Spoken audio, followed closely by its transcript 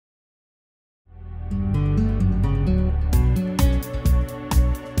The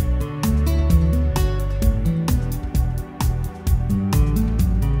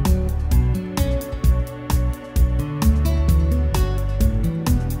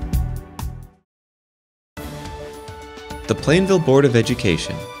Plainville Board of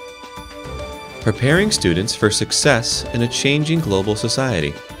Education, preparing students for success in a changing global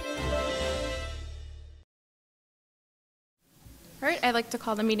society. All right, I'd like to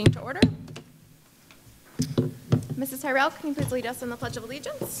call the meeting to order. Mrs. Tyrell, can you please lead us in the Pledge of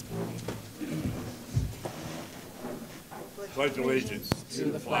Allegiance? Pledge allegiance to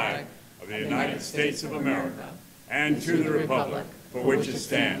the flag of the United States of America and to the republic for which it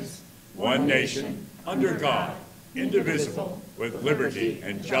stands, one nation, under God, indivisible, with liberty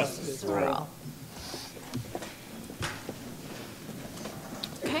and justice for all.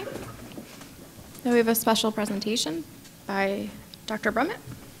 Okay. Now we have a special presentation by Dr. Brummett.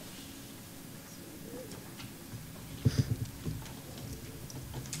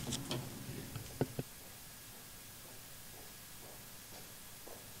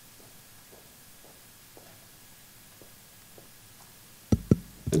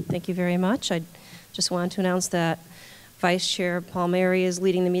 Thank you very much. I just wanted to announce that Vice Chair Paul Mary is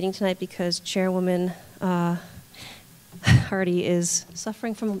leading the meeting tonight because Chairwoman Hardy is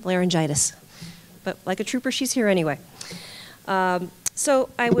suffering from laryngitis. But like a trooper, she's here anyway. So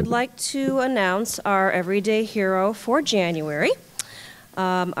I would like to announce our Everyday Hero for January.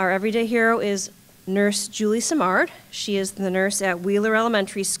 Our Everyday Hero is Nurse Julie Simard. She is the nurse at Wheeler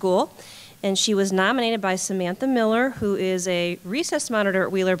Elementary School, and she was nominated by Samantha Miller, who is a recess monitor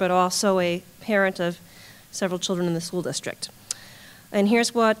at Wheeler, but also a parent of several children in the school district. And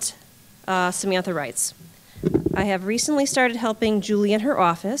here's what Samantha writes. I have recently started helping Julie in her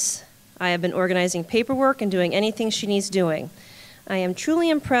office. I have been organizing paperwork and doing anything she needs doing. I am truly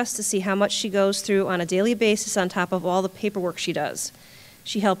impressed to see how much she goes through on a daily basis on top of all the paperwork she does.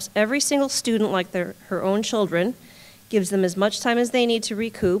 She helps every single student like her own children, gives them as much time as they need to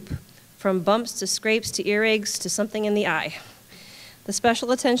recoup, from bumps to scrapes to earaches to something in the eye. The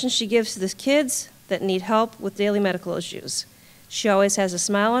special attention she gives to the kids that need help with daily medical issues. She always has a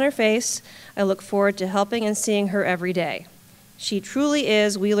smile on her face. I look forward to helping and seeing her every day. She truly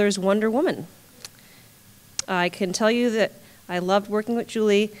is Wheeler's Wonder Woman. I can tell you that I loved working with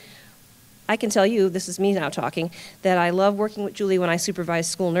Julie. I can tell you, this is me now talking, that I love working with Julie when I supervised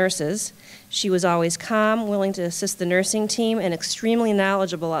school nurses. She was always calm, willing to assist the nursing team, and extremely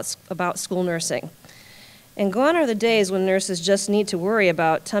knowledgeable about school nursing. And gone are the days when nurses just need to worry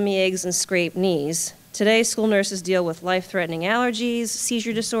about tummy aches and scraped knees. Today, school nurses deal with life-threatening allergies,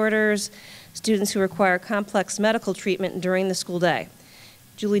 seizure disorders, students who require complex medical treatment during the school day.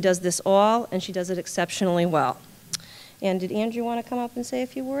 Julie does this all, and she does it exceptionally well. And did Andrew want to come up and say a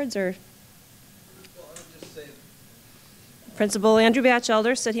few words, or? Well, I'll just say Principal Andrew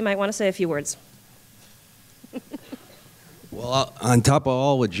Batchelder said he might want to say a few words. Well, on top of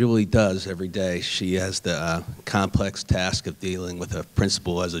all what Julie does every day, she has the complex task of dealing with a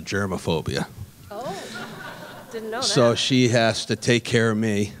principal who has a germophobia. Oh, didn't know that. So she has to take care of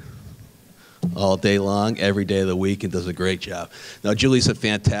me all day long, every day of the week, and does a great job. Now, Julie's a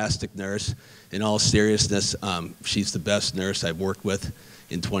fantastic nurse. In all seriousness, she's the best nurse I've worked with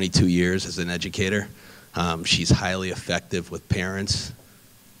in 22 years as an educator. She's highly effective with parents,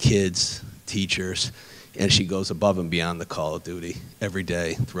 kids, teachers, and she goes above and beyond the call of duty every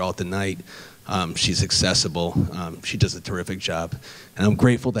day throughout the night. She's accessible. She does a terrific job, and I'm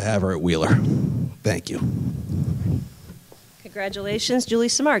grateful to have her at Wheeler. Thank you. Congratulations, Julie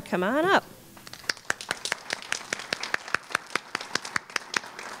Simard. Come on up.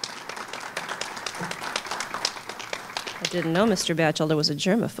 I didn't know Mr. Batchelder was a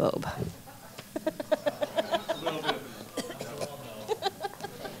germaphobe.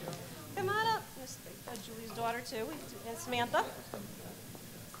 Come on up, Julie's daughter too, and Samantha.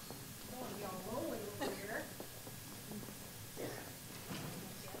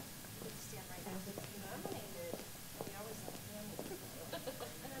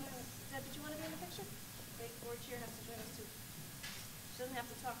 Did you want to be in the picture? The board chair has to join us too. She doesn't have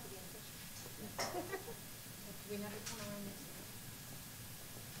to talk to be in the picture. We have it come around next time.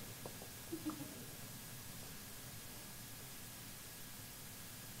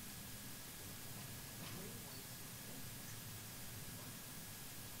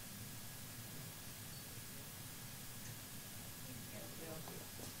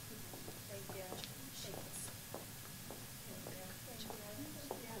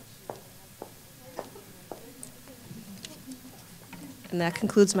 And that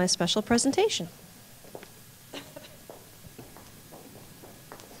concludes my special presentation.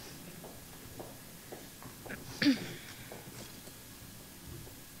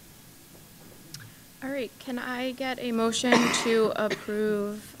 right, can I get a motion to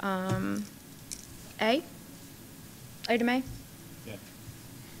approve A? Item A? Yeah.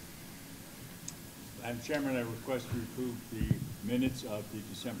 Madam Chairman, I request to approve the minutes of the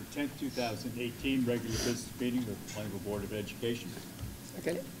December 10th, 2018 regular business meeting of the Plainville Board of Education.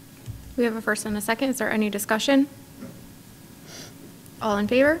 Second. We have a first and a second. Is there any discussion? All in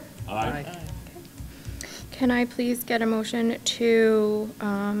favor? Aye. Can I please get a motion to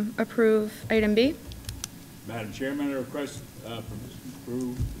approve item B? Madam Chairman, I request to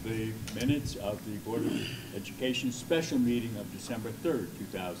approve the minutes of the Board of Education special meeting of December 3rd,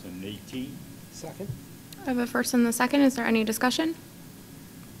 2018. Second. I have a first and a second. Is there any discussion?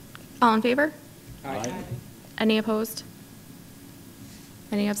 All in favor? Aye. Any opposed?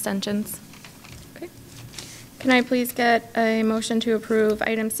 Any abstentions? Okay. Can I please get a motion to approve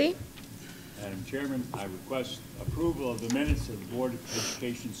item C? Madam Chairman, I request approval of the minutes of the Board of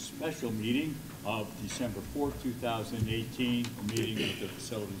Education special meeting of December 4th, 2018, a meeting of the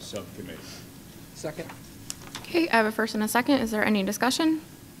Facilities Subcommittee. Second. Okay, I have a first and a second. Is there any discussion?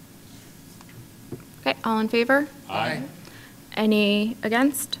 Okay, all in favor? Aye. Any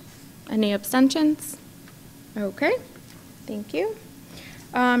against? Any abstentions? Okay, thank you.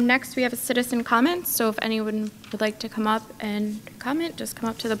 Next, we have a citizen comment. So if anyone would like to come up and comment, just come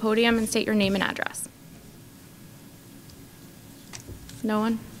up to the podium and state your name and address. No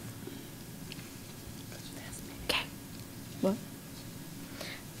one? Okay. What?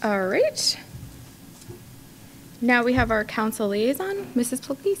 All right. Now we have our council liaison, Mrs.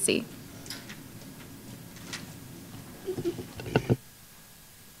 Puglisi.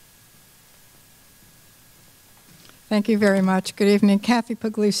 Thank you very much. Good evening. Kathy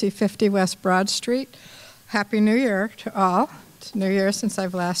Puglisi, 50 West Broad Street. Happy New Year to all. It's New Year since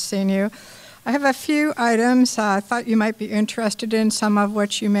I've last seen you. I have a few items I thought you might be interested in, some of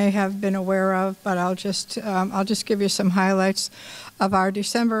which you may have been aware of, but I'll just give you some highlights of our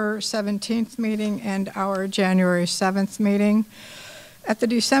December 17th meeting and our January 7th meeting. At the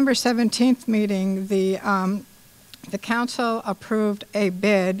December 17th meeting, the council approved a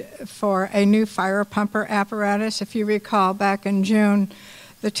bid for a new fire pumper apparatus. If you recall, back in June,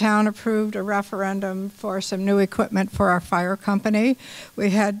 the town approved a referendum for some new equipment for our fire company. We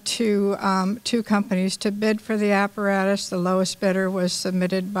had two companies to bid for the apparatus. The lowest bidder was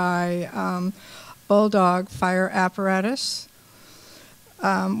submitted by Bulldog Fire Apparatus.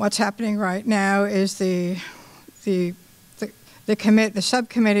 What's happening right now is the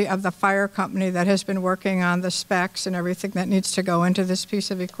subcommittee of the fire company that has been working on the specs and everything that needs to go into this piece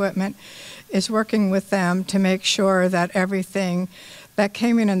of equipment is working with them to make sure that everything that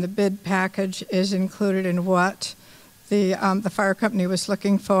came in the bid package is included in what the fire company was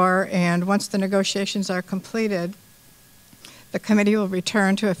looking for. And once the negotiations are completed, the committee will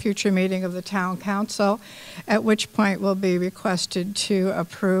return to a future meeting of the town council, at which point we'll be requested to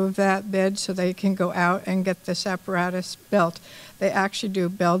approve that bid so they can go out and get this apparatus built. They actually do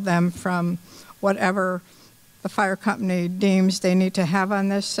build them from whatever the fire company deems they need to have on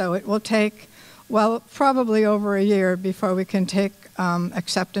this, so it will take, well, probably over a year before we can take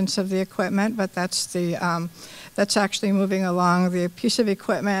acceptance of the equipment, but that's actually moving along. The piece of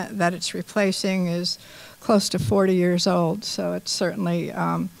equipment that it's replacing is close to 40 years old, so it's certainly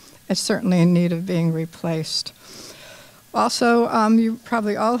in need of being replaced. Also, you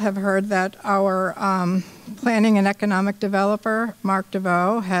probably all have heard that our planning and economic developer, Mark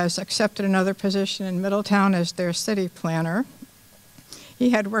DeVoe, has accepted another position in Middletown as their city planner. He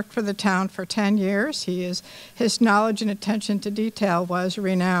had worked for the town for 10 years. His knowledge and attention to detail was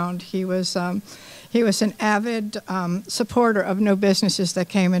renowned. He was an avid supporter of new businesses that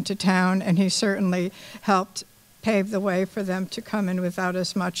came into town, and he certainly helped pave the way for them to come in without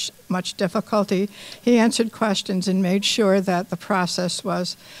as much difficulty. He answered questions and made sure that the process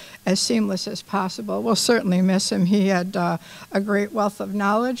was as seamless as possible. We'll certainly miss him. He had a great wealth of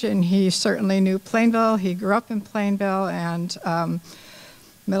knowledge, and he certainly knew Plainville. He grew up in Plainville, and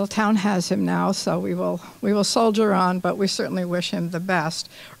Middletown has him now, so we will soldier on, but we certainly wish him the best.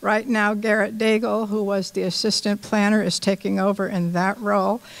 Right now, Garrett Daigle, who was the assistant planner, is taking over in that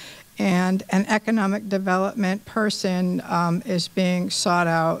role, and an economic development person is being sought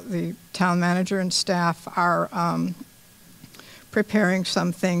out. The town manager and staff are preparing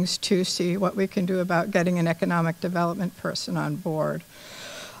some things to see what we can do about getting an economic development person on board.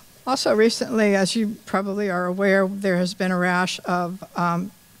 Also recently, as you probably are aware, there has been a rash of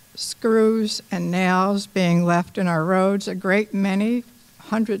screws and nails being left in our roads. A great many,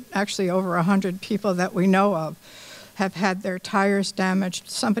 actually over 100 people that we know of have had their tires damaged.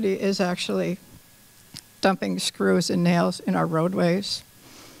 Somebody is actually dumping screws and nails in our roadways.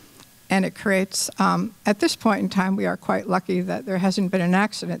 And it creates, at this point in time, we are quite lucky that there hasn't been an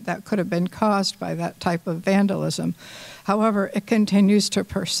accident that could have been caused by that type of vandalism. However, it continues to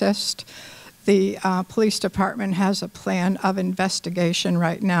persist. The police department has a plan of investigation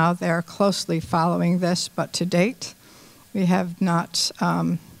right now. They are closely following this, but to date, we have not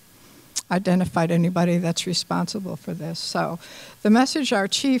identified anybody that's responsible for this. So the message our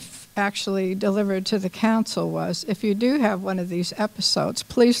chief actually delivered to the council was, if you do have one of these episodes,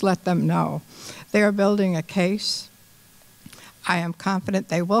 please let them know. They are building a case. I am confident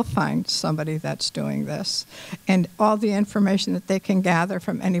they will find somebody that's doing this. And all the information that they can gather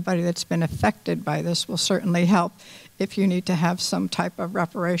from anybody that's been affected by this will certainly help if you need to have some type of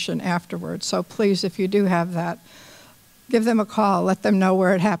reparation afterwards. So please, if you do have that, give them a call, let them know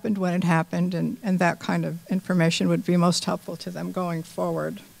where it happened, when it happened, and that kind of information would be most helpful to them going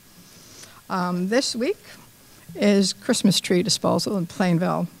forward. This week is Christmas tree disposal in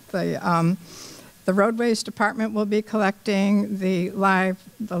Plainville. The roadways department will be collecting the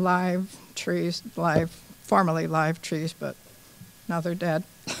formerly live trees, but now they're dead.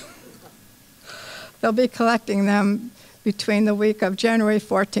 They'll be collecting them between the week of January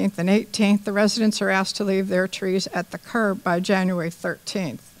 14th and 18th. The residents are asked to leave their trees at the curb by January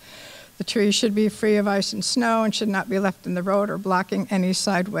 13th. The trees should be free of ice and snow and should not be left in the road or blocking any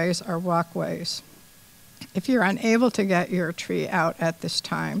sideways or walkways. If you're unable to get your tree out at this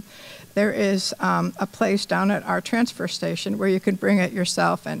time, there is a place down at our transfer station where you can bring it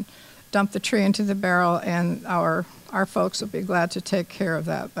yourself and dump the tree into the barrel, and our folks will be glad to take care of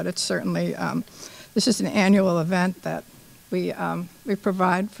that. But it's certainly, this is an annual event that we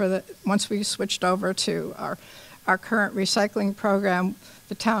provide for once we switched over to our current recycling program,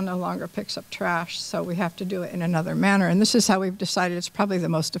 the town no longer picks up trash, so we have to do it in another manner. And this is how we've decided it's probably the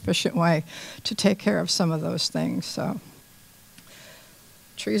most efficient way to take care of some of those things. So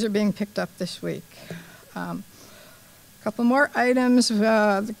trees are being picked up this week. A couple more items.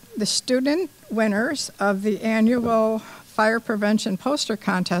 The student winners of the annual fire prevention poster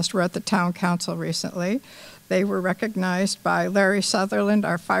contest were at the town council recently. They were recognized by Larry Sutherland,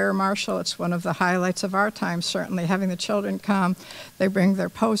 our fire marshal. It's one of the highlights of our time, certainly, having the children come. They bring their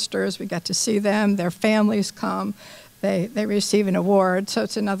posters. We get to see them. Their families come. They receive an award. So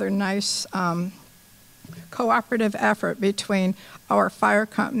it's another nice cooperative effort between our fire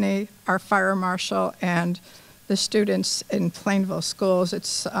company, our fire marshal, and the students in Plainville schools.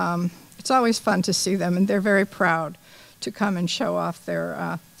 It's always fun to see them, and they're very proud to come and show off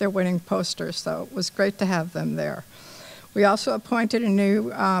their winning posters, so it was great to have them there. We also appointed a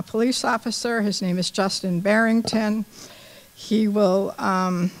new police officer. His name is Justin Barrington. He will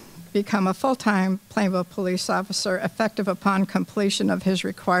become a full-time Plainville police officer effective upon completion of his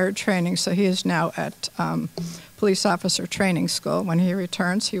required training, so he is now at police officer training school. When he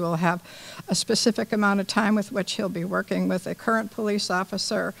returns, he will have a specific amount of time with which he'll be working with a current police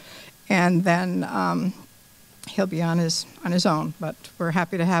officer, and then he'll be on his own, but we're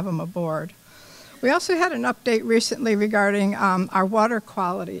happy to have him aboard. We also had an update recently regarding our water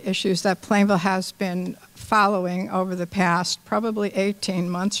quality issues that Plainville has been following over the past probably 18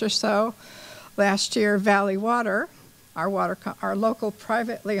 months or so. Last year, Valley Water, our local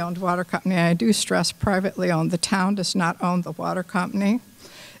privately owned water company, I do stress privately owned, the town does not own the water company.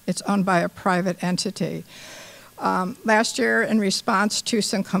 It's owned by a private entity. Last year, in response to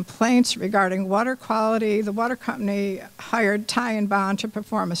some complaints regarding water quality, the water company hired Ty & Bond to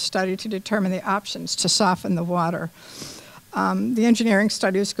perform a study to determine the options to soften the water. The engineering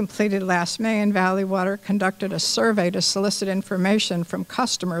study was completed last May, and Valley Water conducted a survey to solicit information from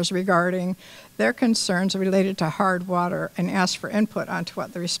customers regarding their concerns related to hard water and asked for input onto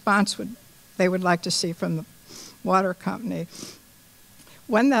what the response they would like to see from the water company.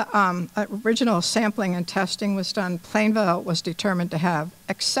 When the original sampling and testing was done, Plainville was determined to have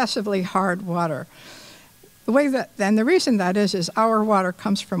excessively hard water. The reason that is our water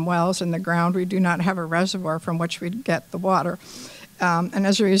comes from wells in the ground. We do not have a reservoir from which we get the water. And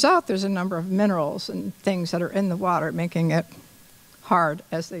as a result, there's a number of minerals and things that are in the water, making it hard,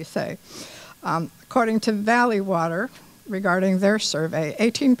 as they say. According to Valley Water, regarding their survey,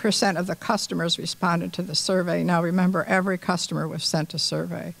 18% of the customers responded to the survey. Now remember, every customer was sent a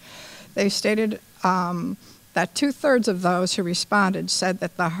survey. They stated that 2/3 of those who responded said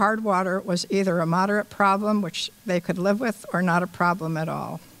that the hard water was either a moderate problem, which they could live with, or not a problem at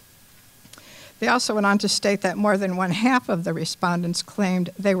all. They also went on to state that more than 1/2 of the respondents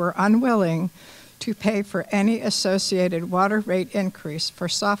claimed they were unwilling to pay for any associated water rate increase for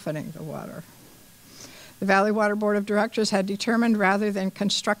softening the water. The Valley Water Board of Directors had determined rather than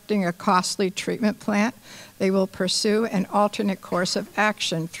constructing a costly treatment plant, they will pursue an alternate course of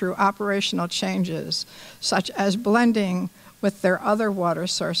action through operational changes, such as blending with their other water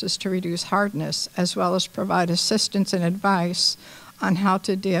sources to reduce hardness, as well as provide assistance and advice on how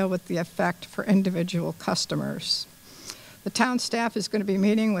to deal with the effect for individual customers. The town staff is going to be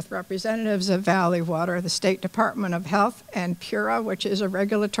meeting with representatives of Valley Water, the State Department of Health, and PURA, which is a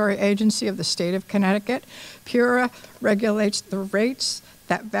regulatory agency of the state of Connecticut. PURA regulates the rates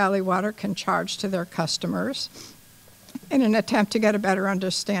that Valley Water can charge to their customers in an attempt to get a better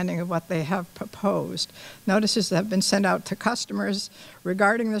understanding of what they have proposed. Notices have been sent out to customers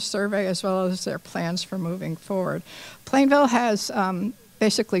regarding the survey as well as their plans for moving forward. Plainville has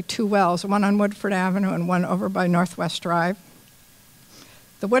basically two wells, one on Woodford Avenue and one over by Northwest Drive.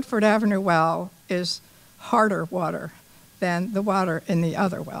 The Woodford Avenue well is harder water than the water in the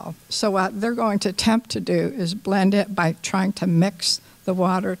other well. So what they're going to attempt to do is blend it by trying to mix the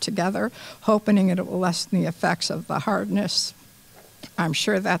water together, hoping it will lessen the effects of the hardness. I'm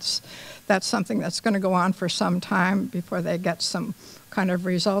sure that's something that's going to go on for some time before they get some kind of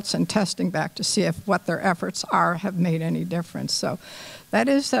results and testing back to see if what their efforts are have made any difference. So that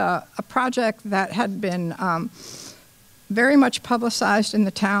is a project that had been very much publicized in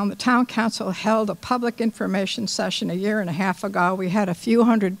the town. The town council held a public information session a year and a half ago. We had a few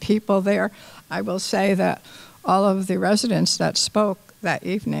hundred people there. I will say that all of the residents that spoke that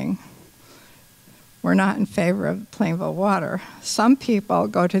evening were not in favor of Plainville water. Some people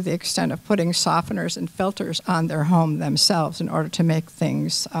go to the extent of putting softeners and filters on their home themselves in order to make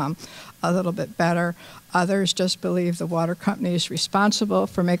things a little bit better. Others just believe the water company is responsible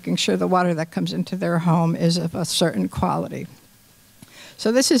for making sure the water that comes into their home is of a certain quality.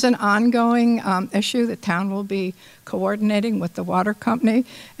 So this is an ongoing issue. The town will be coordinating with the water company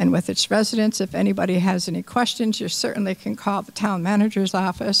and with its residents. If anybody has any questions, you certainly can call the town manager's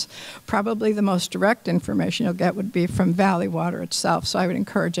office. Probably the most direct information you'll get would be from Valley Water itself. So I would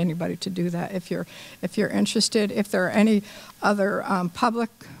encourage anybody to do that if you're interested. If there are any other public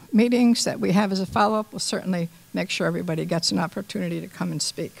meetings that we have as a follow-up, we'll certainly make sure everybody gets an opportunity to come and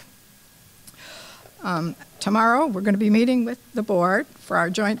speak. Tomorrow, we're going to be meeting with the board for our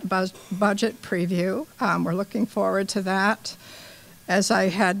joint budget preview. We're looking forward to that. As I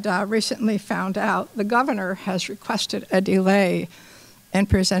had recently found out, the governor has requested a delay in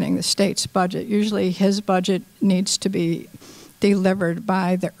presenting the state's budget. Usually his budget needs to be delivered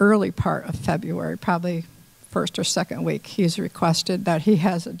by the early part of February, probably first or second week. He's requested that he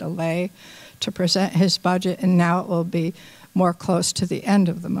has a delay to present his budget, and now it will be more close to the end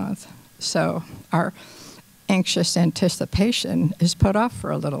of the month. So our anxious anticipation is put off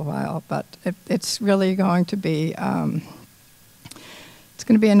for a little while, but it's really going to be it's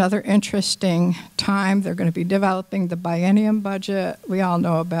going to be another interesting time. They're going to be developing the biennium budget. We all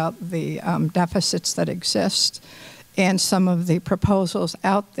know about the deficits that exist and some of the proposals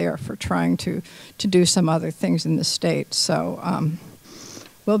out there for trying to do some other things in the state. So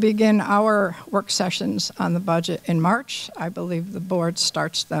we'll begin our work sessions on the budget in March. I believe the board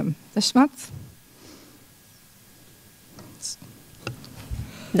starts them this month.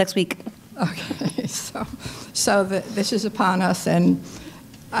 Next week. Okay, so this is upon us, and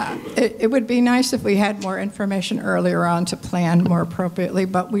it would be nice if we had more information earlier on to plan more appropriately,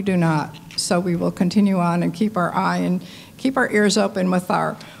 but we do not. So we will continue on and keep our eye and keep our ears open with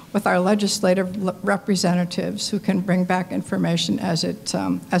our legislative representatives who can bring back information as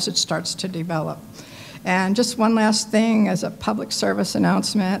it starts to develop. And just one last thing as a public service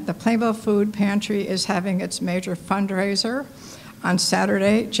announcement, the Plainville Food Pantry is having its major fundraiser on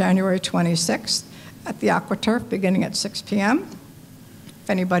Saturday, January 26th at the AquaTurf beginning at 6 p.m. If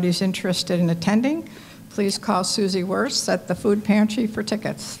anybody's interested in attending, please call Susie Wurst at the Food Pantry for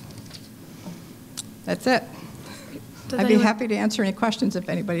tickets. That's it. I'd be happy to answer any questions if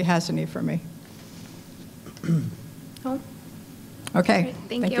anybody has any for me. Oh. Okay.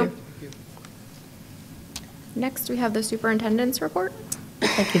 Great. Thank you. Next, we have the superintendent's report.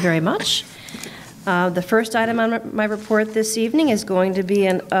 Thank you very much. The first item on my report this evening is going to be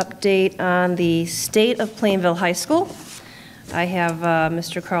an update on the state of Plainville High School. I have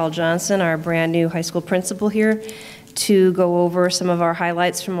Mr. Carl Johnson, our brand new high school principal here, to go over some of our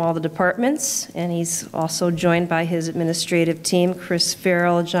highlights from all the departments, and he's also joined by his administrative team, Chris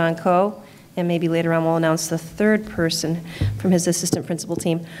Farrell, John Coe, and maybe later on we'll announce the third person from his assistant principal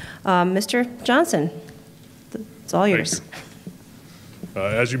team. Mr. Johnson, it's all yours.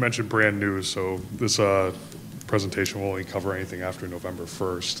 As you mentioned, brand new, so this presentation will only cover anything after November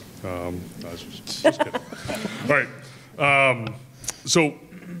 1st. Just kidding. All right. So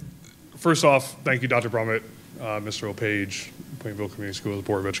First off, thank you, Dr. Brummett, Mr. LePage, Plainville Community Schools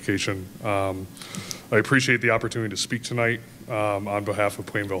Board of Education. I appreciate the opportunity to speak tonight on behalf of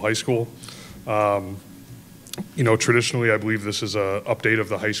Plainville High School. You know, traditionally, I believe this is an update of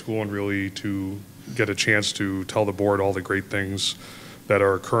the high school and really to get a chance to tell the board all the great things that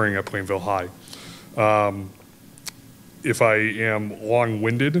are occurring at Plainville High. If I am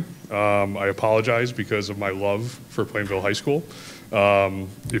long-winded, I apologize because of my love for Plainville High School.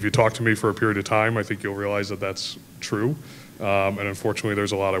 If you talk to me for a period of time, I think you'll realize that that's true. And unfortunately,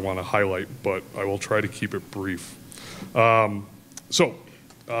 there's a lot I want to highlight, but I will try to keep it brief. Plainville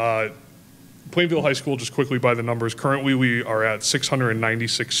High School, just quickly by the numbers, currently we are at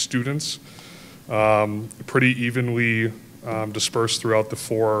 696 students, pretty evenly dispersed throughout the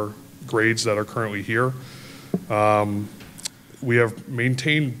 4 grades that are currently here. We have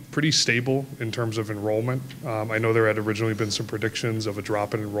maintained pretty stable in terms of enrollment. I know there had originally been some predictions of a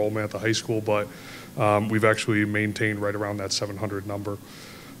drop in enrollment at the high school, but we've actually maintained right around that 700 number.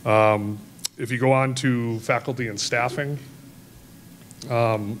 If you go on to faculty and staffing,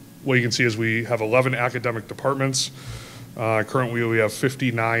 what you can see is we have 11 academic departments. Currently we have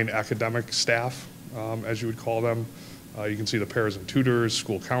 59 academic staff, as you would call them. You can see the pairs and tutors,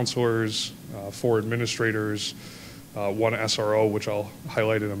 school counselors, 4 administrators, 1 SRO, which I'll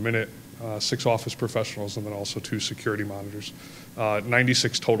highlight in a minute, 6 office professionals, and then also 2 security monitors.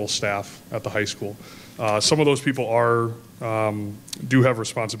 96 total staff at the high school. Some of those people do have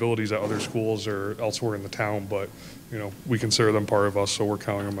responsibilities at other schools or elsewhere in the town, but you know, we consider them part of us, so we're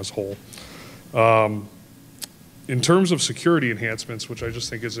counting them as whole. In terms of security enhancements, which I just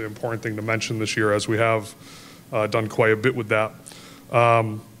think is an important thing to mention this year, as we have done quite a bit with that.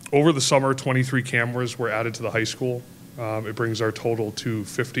 Over the summer, 23 cameras were added to the high school. It brings our total to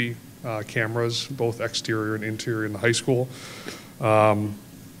 50 cameras, both exterior and interior in the high school.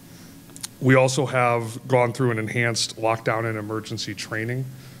 We also have gone through an enhanced lockdown and emergency training.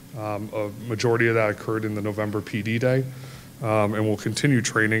 A majority of that occurred in the November PD day, and we'll continue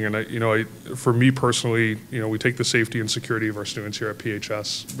training. And for me personally, we take the safety and security of our students here at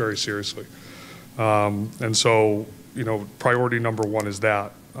PHS very seriously. And so, priority number 1 is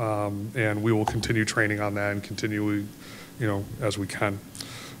that, and we will continue training on that and continually, as we can.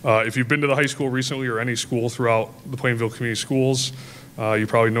 If you've been to the high school recently or any school throughout the Plainville Community Schools, you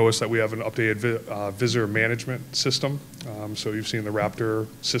probably noticed that we have an updated visitor management system. So you've seen the Raptor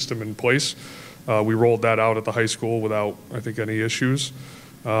system in place. We rolled that out at the high school without, I think, any issues.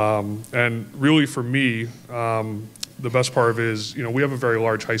 And really for me, the best part of it is, we have a very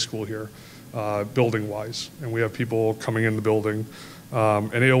large high school here, building-wise, and we have people coming in the building.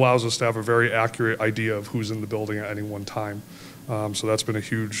 And it allows us to have a very accurate idea of who's in the building at any one time. So that's been a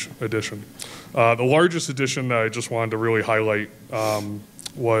huge addition. The largest addition that I just wanted to really highlight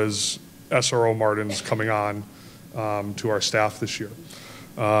was SRO Martins coming on to our staff this year.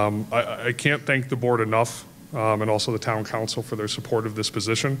 I can't thank the board enough and also the town council for their support of this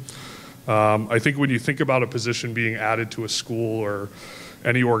position. I think when you think about a position being added to a school or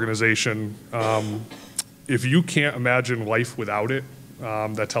any organization, if you can't imagine life without it,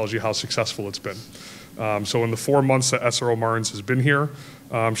 that tells you how successful it's been. So in the 4 months that SRO Martins has been here,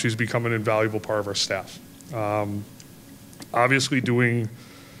 she's become an invaluable part of our staff. Obviously doing,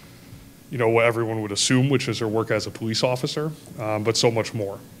 what everyone would assume, which is her work as a police officer, but so much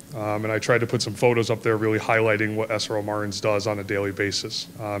more. And I tried to put some photos up there really highlighting what SRO Martins does on a daily basis.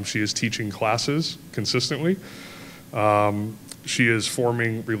 She is teaching classes consistently. She is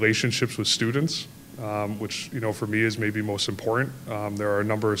forming relationships with students, which, for me is maybe most important. There are a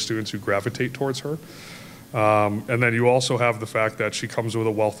number of students who gravitate towards her. And then you also have the fact that she comes with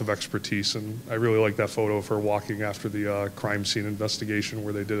a wealth of expertise, and I really like that photo of her walking after the crime scene investigation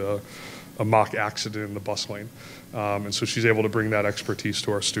where they did a mock accident in the bus lane. And so she's able to bring that expertise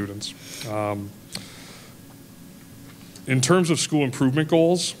to our students. In terms of school improvement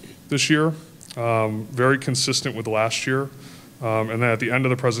goals this year, very consistent with last year. And then at the end of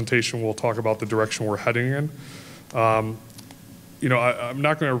the presentation, we'll talk about the direction we're heading in. I'm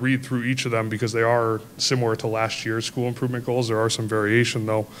not going to read through each of them because they are similar to last year's school improvement goals. There are some variation,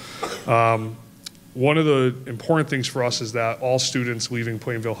 though. One of the important things for us is that all students leaving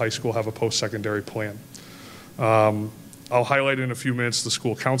Plainville High School have a post-secondary plan. I'll highlight in a few minutes the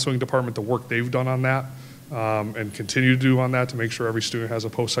school counseling department, the work they've done on that, and continue to do on that to make sure every student has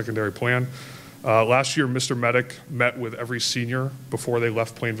a post-secondary plan. Last year, Mr. Medic met with every senior before they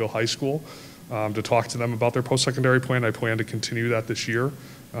left Plainville High School to talk to them about their post-secondary plan. I plan to continue that this year.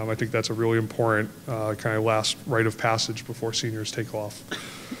 I think that's a really important kind of last rite of passage before seniors take off.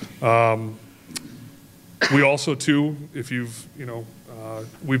 We also, too, if you've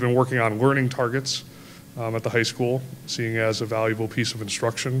we've been working on learning targets at the high school, seeing as a valuable piece of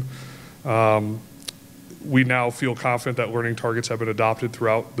instruction. We now feel confident that learning targets have been adopted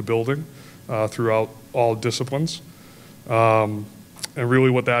throughout the building, throughout all disciplines. And really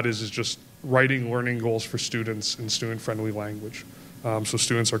what that is just writing learning goals for students in student-friendly language. So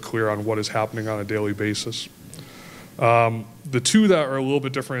students are clear on what is happening on a daily basis. The two that are a little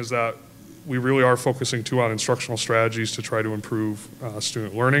bit different is that we really are focusing too on instructional strategies to try to improve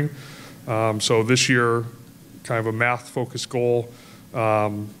student learning. So this year, kind of a math-focused goal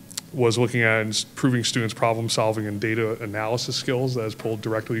was looking at improving students' problem solving and data analysis skills that is pulled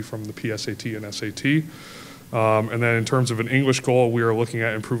directly from the PSAT and SAT. And then in terms of an English goal, we are looking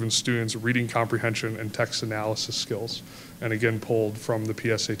at improving students' reading comprehension and text analysis skills, and again pulled from the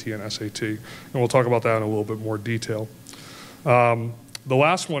PSAT and SAT. And we'll talk about that in a little bit more detail. The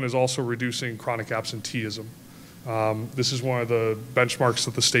last one is also reducing chronic absenteeism. This is one of the benchmarks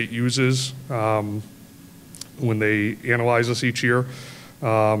that the state uses when they analyze us each year.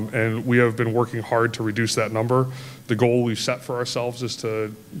 And we have been working hard to reduce that number. The goal we've set for ourselves is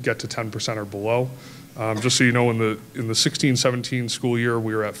to get to 10% or below. Just so you know, in the 16-17 school year,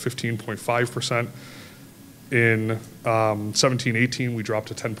 we were at 15.5%. In 17-18, we dropped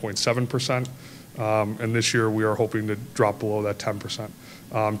to 10.7%. And this year, we are hoping to drop below that 10%.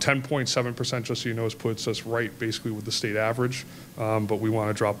 10.7%, just so you know, puts us right basically with the state average, but we want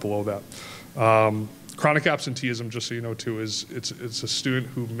to drop below that. Chronic absenteeism, just so you know too, is it's a student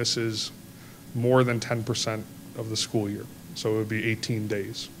who misses more than 10% of the school year. So it would be 18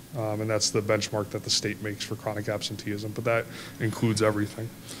 days. And that's the benchmark that the state makes for chronic absenteeism, but that includes everything.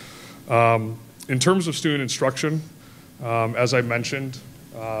 In terms of student instruction, as I mentioned,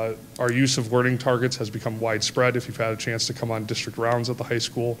 our use of learning targets has become widespread. If you've had a chance to come on district rounds at the high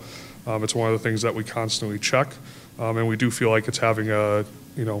school, it's one of the things that we constantly check. And we do feel like it's having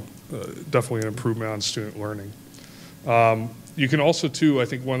definitely an improvement on student learning. You can also too, I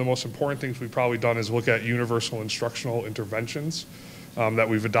think one of the most important things we've probably done is look at universal instructional interventions that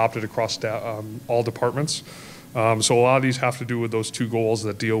we've adopted across all departments. So a lot of these have to do with those two goals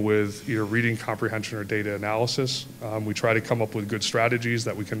that deal with either reading comprehension or data analysis. We try to come up with good strategies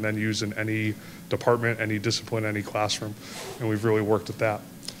that we can then use in any department, any discipline, any classroom, and we've really worked at that.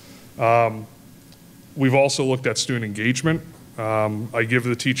 We've also looked at student engagement. I give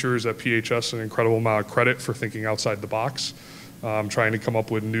the teachers at PHS an incredible amount of credit for thinking outside the box, trying to come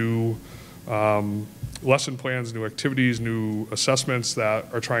up with new lesson plans, new activities, new assessments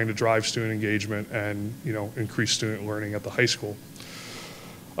that are trying to drive student engagement and increase student learning at the high school.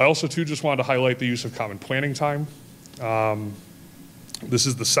 I also too just wanted to highlight the use of common planning time. This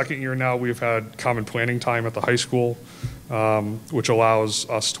is the second year now we've had common planning time at the high school, which allows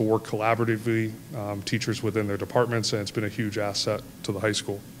us to work collaboratively, teachers within their departments, and it's been a huge asset to the high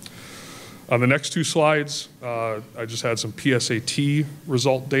school. On the next two slides, I just had some PSAT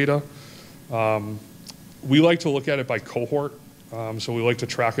result data. We like to look at it by cohort, so we like to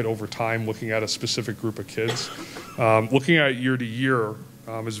track it over time, looking at a specific group of kids. Looking at it year to year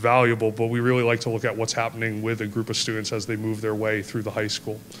is valuable, but we really like to look at what's happening with a group of students as they move their way through the high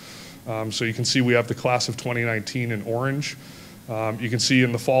school. So you can see we have the class of 2019 in orange. You can see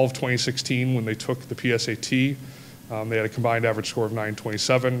in the fall of 2016 when they took the PSAT, they had a combined average score of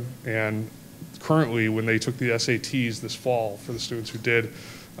 927, and currently when they took the SATs this fall for the students who did,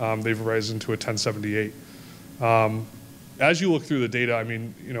 they've risen to a 1078. As you look through the data, I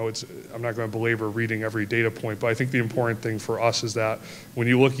mean, I'm not going to belabor reading every data point, but I think the important thing for us is that when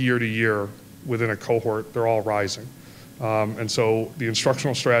you look year to year within a cohort, they're all rising. And so the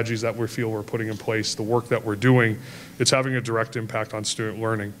instructional strategies that we feel we're putting in place, the work that we're doing, it's having a direct impact on student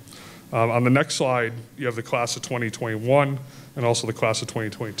learning. On the next slide, you have the class of 2021 and also the class of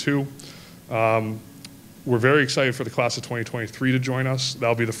 2022. We're very excited for the class of 2023 to join us.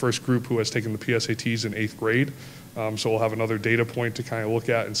 That'll be the first group who has taken the PSATs in 8th grade. So we'll have another data point to kind of look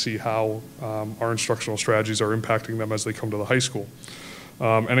at and see how our instructional strategies are impacting them as they come to the high school.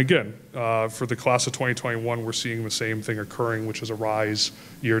 And again, for the class of 2021, we're seeing the same thing occurring, which is a rise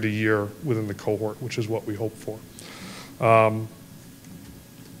year to year within the cohort, which is what we hope for.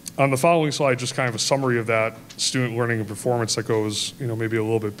 On the following slide, just kind of a summary of that student learning and performance that goes, maybe a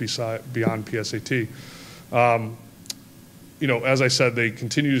little bit beyond PSAT. As I said, they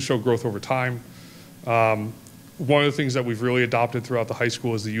continue to show growth over time. One of the things that we've really adopted throughout the high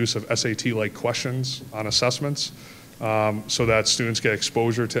school is the use of SAT-like questions on assessments, so that students get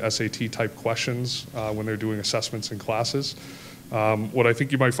exposure to SAT-type questions when they're doing assessments in classes. What I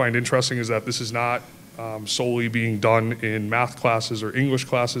think you might find interesting is that this is not solely being done in math classes or English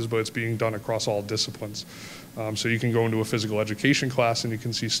classes, but it's being done across all disciplines. So you can go into a physical education class and you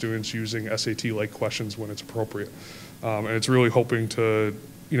can see students using SAT-like questions when it's appropriate. And it's really hoping to,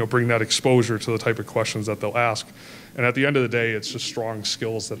 bring that exposure to the type of questions that they'll ask. And at the end of the day, it's just strong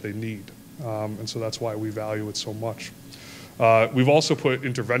skills that they need. And so that's why we value it so much. We've also put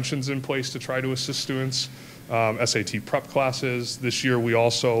interventions in place to try to assist students, SAT prep classes. This year we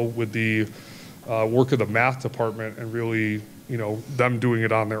also, with the work of the math department and really, them doing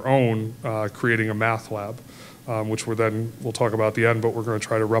it on their own, creating a math lab, which we'll talk about at the end, but we're going to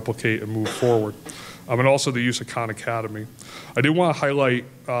try to replicate and move forward. And also the use of Khan Academy. I did want to highlight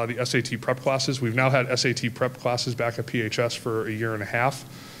the SAT prep classes. We've now had SAT prep classes back at PHS for a year and a half.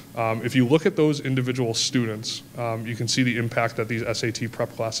 If you look at those individual students, you can see the impact that these SAT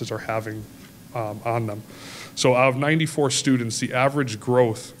prep classes are having on them. So out of 94 students, the average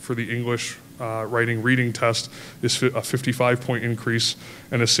growth for the English writing reading test is a 55-point increase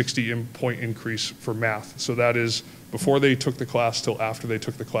and a 60-point increase for math. So that is before they took the class till after they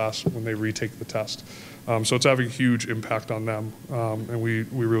took the class when they retake the test. So it's having a huge impact on them, and we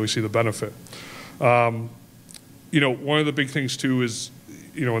really see the benefit. One of the big things too is,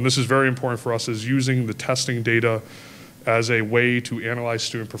 and this is very important for us, is using the testing data as a way to analyze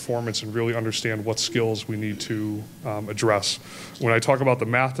student performance and really understand what skills we need to address. When I talk about the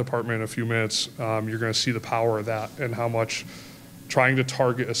math department in a few minutes, you're going to see the power of that and how much trying to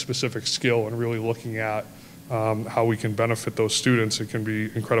target a specific skill and really looking at how we can benefit those students, it can be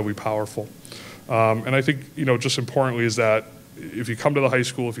incredibly powerful. And I think, just importantly is that if you come to the high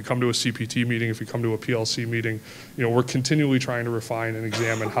school, if you come to a CPT meeting, if you come to a PLC meeting, we're continually trying to refine and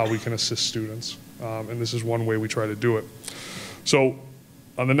examine how we can assist students. And this is one way we try to do it. So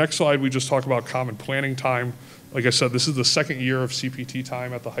on the next slide, we just talk about common planning time. Like I said, this is the second year of CPT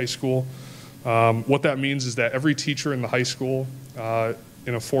time at the high school. What that means is that every teacher in the high school,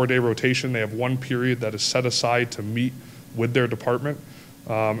 in a 4-day rotation, they have one period that is set aside to meet with their department,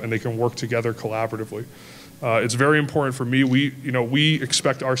 and they can work together collaboratively. It's very important for me. We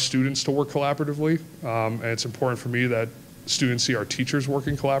expect our students to work collaboratively, and it's important for me that students see our teachers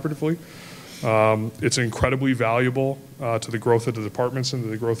working collaboratively. It's incredibly valuable to the growth of the departments and to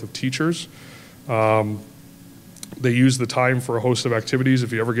the growth of teachers. They use the time for a host of activities.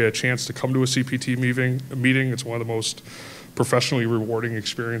 If you ever get a chance to come to a CPT meeting, it's one of the most professionally rewarding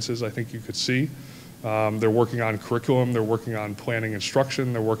experiences I think you could see. They're working on curriculum, they're working on planning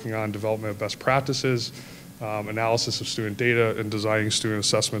instruction, they're working on development of best practices, analysis of student data, and designing student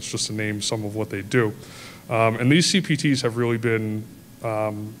assessments, just to name some of what they do. And these CPTs have really been,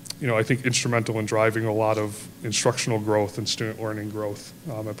 I think, instrumental in driving a lot of instructional growth and student learning growth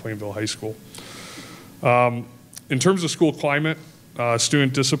at Plainville High School. In terms of school climate,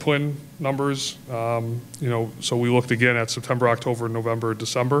 student discipline numbers, so we looked again at September, October, November,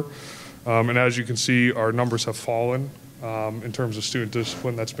 December. And as you can see, our numbers have fallen in terms of student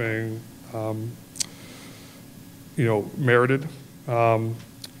discipline that's being merited.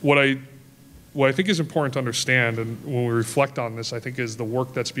 What I think is important to understand, and when we reflect on this, I think is the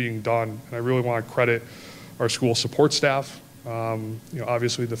work that's being done. And I really want to credit our school support staff,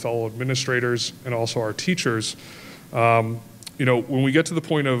 obviously the fellow administrators, and also our teachers. When we get to the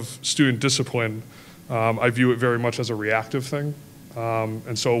point of student discipline, I view it very much as a reactive thing.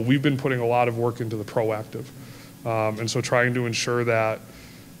 And so we've been putting a lot of work into the proactive. And so trying to ensure that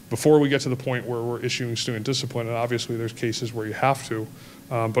before we get to the point where we're issuing student discipline, and obviously there's cases where you have to,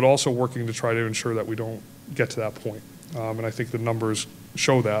 but also working to try to ensure that we don't get to that point. And I think the numbers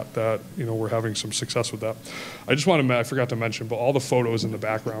show that we're having some success with that. I forgot to mention, but all the photos in the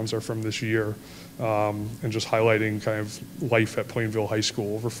backgrounds are from this year, and just highlighting kind of life at Plainville High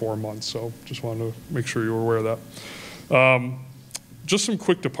School over 4 months. So just wanted to make sure you were aware of that. Just some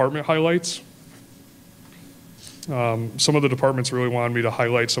quick department highlights. Some of the departments really wanted me to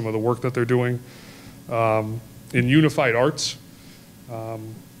highlight some of the work that they're doing. In Unified Arts, the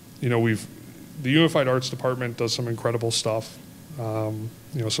Unified Arts Department does some incredible stuff,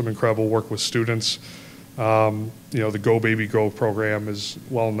 some incredible work with students. The Go Baby Go program is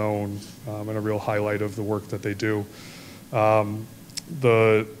well known and a real highlight of the work that they do.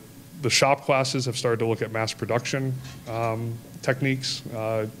 The shop classes have started to look at mass production techniques.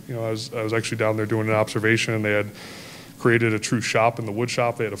 I was actually down there doing an observation, and they had created a true shop in the wood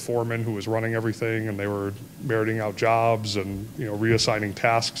shop. They had a foreman who was running everything, and they were meriting out jobs and reassigning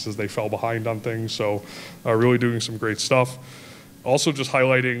tasks as they fell behind on things. So really doing some great stuff. Also just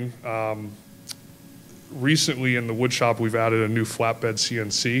highlighting, recently in the wood shop we've added a new flatbed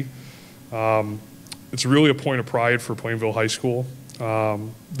CNC. It's really a point of pride for Plainville High School.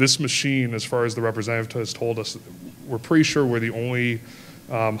 This machine, as far as the representative has told us, we're pretty sure we're the only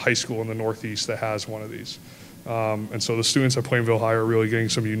high school in the Northeast that has one of these. And so the students at Plainville High are really getting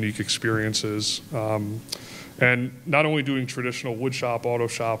some unique experiences. And not only doing traditional wood shop, auto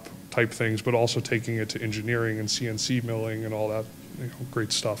shop type things, but also taking it to engineering and CNC milling and all that,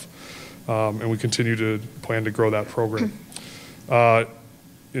 great stuff. And we continue to plan to grow that program.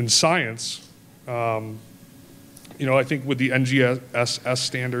 In science, I think with the NGSS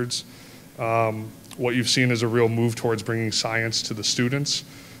standards, what you've seen is a real move towards bringing science to the students.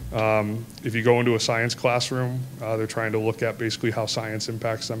 If you go into a science classroom, they're trying to look at basically how science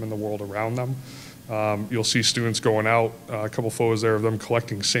impacts them in the world around them. You'll see students going out, a couple photos there of them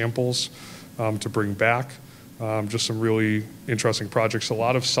collecting samples to bring back. Just some really interesting projects, a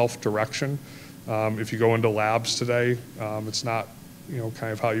lot of self-direction. If you go into labs today, it's not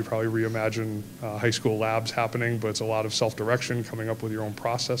kind of how you probably reimagine high school labs happening, but it's a lot of self-direction, coming up with your own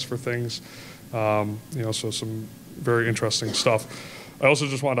process for things. So some very interesting stuff. I also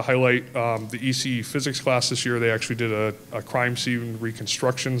just wanted to highlight the EC physics class this year. They actually did a crime scene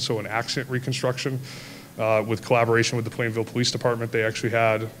reconstruction, so an accident reconstruction with collaboration with the Plainville Police Department. They actually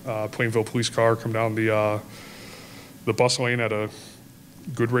had a Plainville police car come down the bus lane at a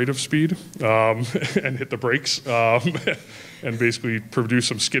good rate of speed and hit the brakes and basically produce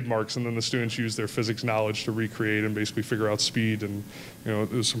some skid marks, and then the students used their physics knowledge to recreate and basically figure out speed, and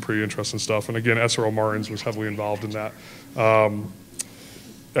it was some pretty interesting stuff. And again, SRO Martins was heavily involved in that.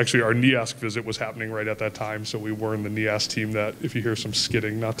 Actually, our NEASC visit was happening right at that time, so we were in the NEASC team that if you hear some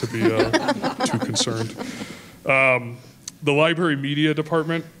skidding, not to be too concerned. The library media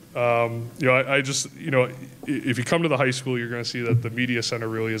department, if you come to the high school, you're going to see that the media center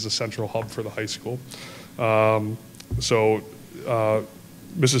really is a central hub for the high school. So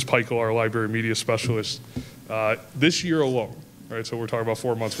Mrs. Peichel, our library media specialist, this year alone, right, so we're talking about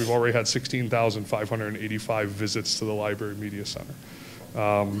 4 months, we've already had 16,585 visits to the library media center.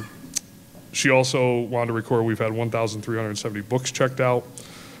 She also wanted to record we've had 1,370 books checked out.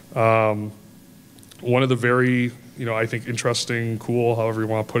 One of the very, I think interesting, cool, however you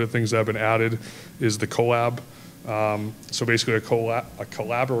want to put it, things that have been added is the collab. So basically a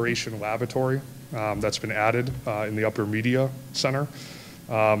collaboration laboratory that's been added in the upper media center.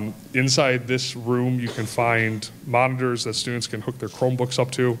 Inside this room, you can find monitors that students can hook their Chromebooks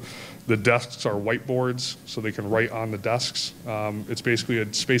up to. The desks are whiteboards, so they can write on the desks. It's basically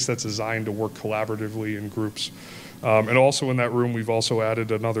a space that's designed to work collaboratively in groups. And also in that room, we've also added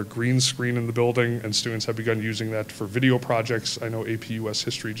another green screen in the building, and students have begun using that for video projects. I know AP US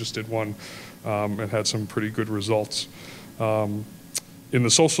History just did one and had some pretty good results. In the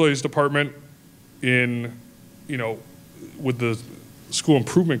social studies department, with the school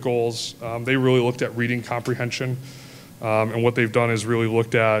improvement goals, they really looked at reading comprehension. And what they've done is really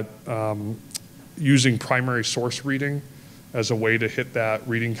looked at using primary source reading as a way to hit that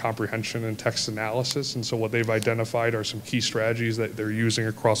reading comprehension and text analysis. And so what they've identified are some key strategies that they're using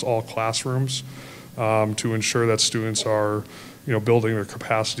across all classrooms to ensure that students are building their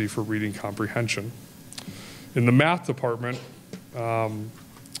capacity for reading comprehension. In the math department, the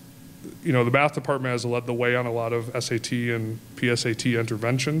math department has led the way on a lot of SAT and PSAT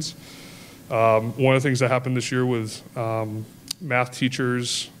interventions. One of the things that happened this year with math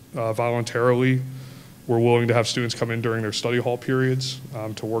teachers voluntarily were willing to have students come in during their study hall periods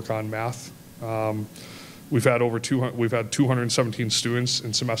to work on math. We've had 217 students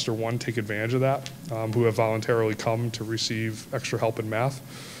in semester 1 take advantage of that, who have voluntarily come to receive extra help in math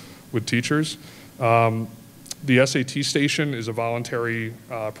with teachers. The SAT station is a voluntary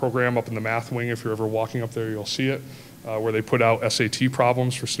program up in the math wing. If you're ever walking up there, you'll see it, where they put out SAT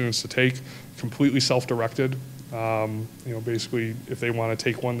problems for students to take, completely self-directed. Basically, if they want to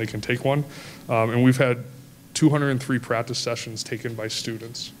take one, they can take one. And we've had 203 practice sessions taken by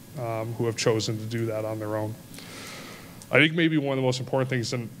students who have chosen to do that on their own. I think maybe one of the most important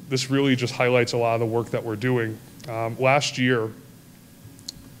things, and this really just highlights a lot of the work that we're doing. Last year,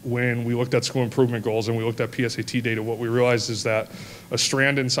 when we looked at school improvement goals and we looked at PSAT data, what we realized is that a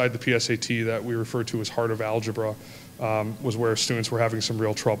strand inside the PSAT that we refer to as heart of algebra was where students were having some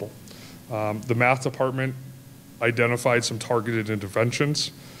real trouble. The math department identified some targeted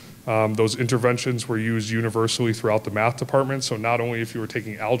interventions. Those interventions were used universally throughout the math department, so not only if you were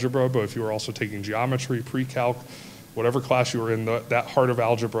taking algebra, but if you were also taking geometry, pre-calc, whatever class you were in, that heart of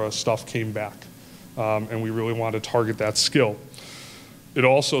algebra stuff came back. And we really wanted to target that skill. It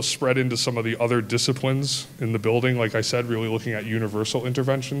also spread into some of the other disciplines in the building, like I said, really looking at universal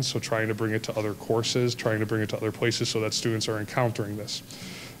interventions, so trying to bring it to other courses, trying to bring it to other places so that students are encountering this.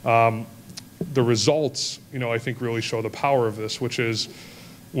 The results, I think really show the power of this, which is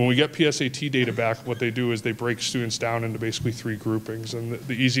When we get PSAT data back, what they do is they break students down into basically 3 groupings. And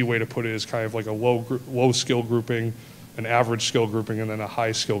the easy way to put it is kind of like a low skill grouping, an average skill grouping, and then a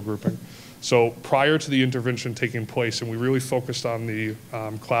high skill grouping. So prior to the intervention taking place, and we really focused on the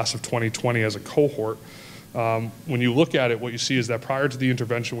class of 2020 as a cohort, when you look at it, what you see is that prior to the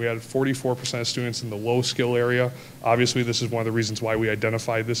intervention, we had 44% of students in the low skill area. Obviously, this is one of the reasons why we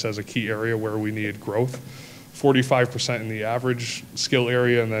identified this as a key area where we needed growth. 45% in the average skill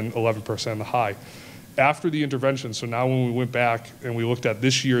area, and then 11% in the high. After the intervention, so now when we went back and we looked at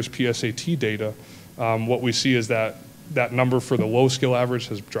this year's PSAT data, what we see is that that number for the low skill average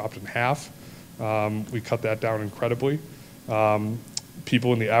has dropped in half. We cut that down incredibly.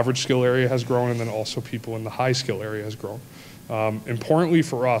 People in the average skill area has grown, and then also people in the high skill area has grown. Importantly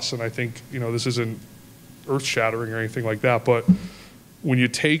for us, and I think this isn't earth-shattering or anything like that, but when you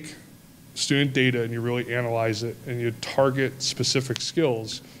take student data and you really analyze it and you target specific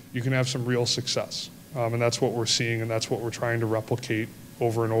skills, you can have some real success. And that's what we're seeing, and that's what we're trying to replicate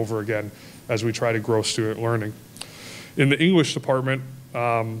over and over again as we try to grow student learning. In the English department,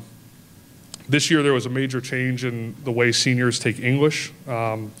 this year there was a major change in the way seniors take English,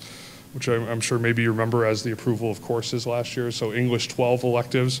 which I'm sure maybe you remember as the approval of courses last year. So English 12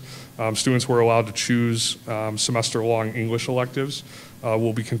 electives, students were allowed to choose semester-long English electives.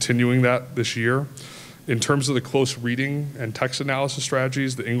 We'll be continuing that this year. In terms of the close reading and text analysis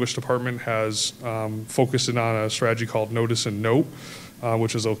strategies, the English department has focused in on a strategy called Notice and Note,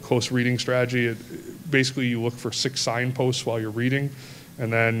 which is a close reading strategy. Basically, you look for 6 signposts while you're reading,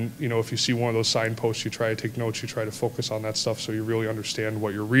 and then if you see one of those signposts, you try to take notes, you try to focus on that stuff so you really understand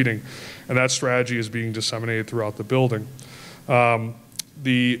what you're reading. And that strategy is being disseminated throughout the building.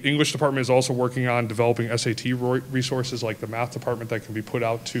 The English department is also working on developing SAT resources like the math department that can be put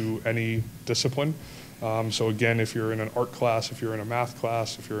out to any discipline. So again, if you're in an art class, if you're in a math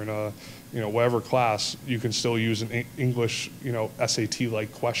class, if you're in a whatever class, you can still use an English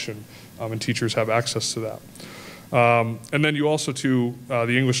SAT-like question, and teachers have access to that. And then you also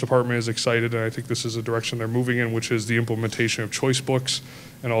the English department is excited, and I think this is a direction they're moving in, which is the implementation of choice books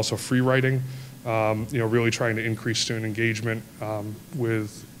and also free writing. Really trying to increase student engagement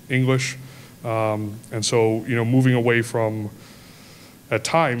with English. And so, moving away from, at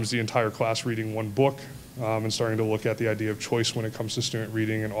times, the entire class reading one book and starting to look at the idea of choice when it comes to student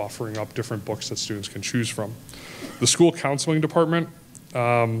reading and offering up different books that students can choose from. The school counseling department,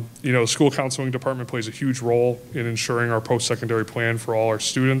 the school counseling department plays a huge role in ensuring our post-secondary plan for all our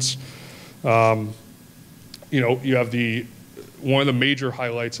students. You have one of the major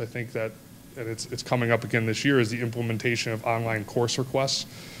highlights, I think, and it's coming up again this year, is the implementation of online course requests.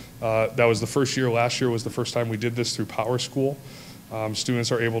 That was the first year. Last year was the first time we did this through PowerSchool.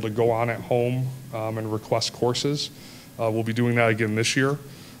 Students are able to go on at home and request courses. We'll be doing that again this year.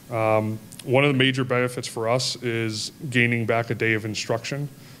 One of the major benefits for us is gaining back a day of instruction.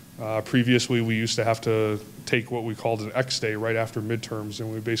 Previously, we used to have to take what we called an X day right after midterms,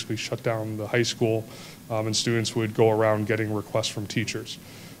 and we basically shut down the high school, and students would go around getting requests from teachers.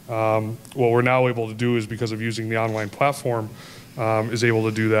 What we're now able to do is, because of using the online platform, is able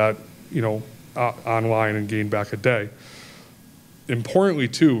to do that, online and gain back a day. Importantly,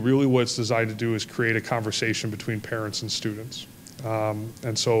 too, really what it's designed to do is create a conversation between parents and students.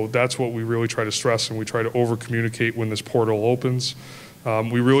 And so that's what we really try to stress, and we try to over-communicate when this portal opens.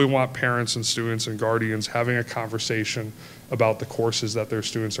 We really want parents and students and guardians having a conversation about the courses that their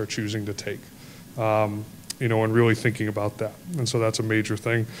students are choosing to take. And really thinking about that. And so that's a major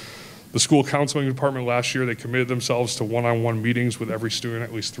thing. The school counseling department last year, they committed themselves to one-on-one meetings with every student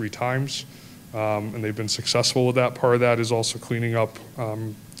at least 3 times. And they've been successful with that. Part of that is also cleaning up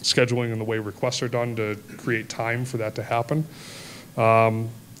scheduling and the way requests are done to create time for that to happen. I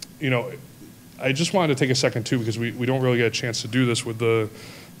just wanted to take a second too, because we don't really get a chance to do this with the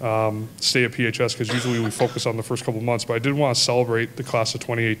stay at PHS, because usually we focus on the first couple of months, but I did want to celebrate the class of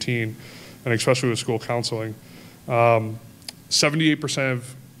 2018, and especially with school counseling. 78%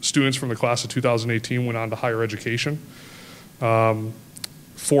 of students from the class of 2018 went on to higher education.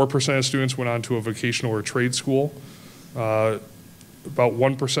 4% of students went on to a vocational or trade school. About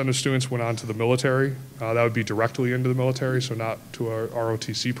 1% of students went on to the military. That would be directly into the military, so not to our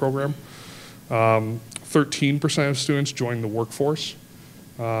ROTC program. 13% of students joined the workforce,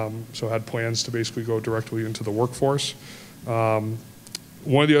 so had plans to basically go directly into the workforce.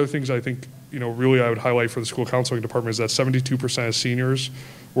 One of the other things I think, really I would highlight for the school counseling department is that 72% of seniors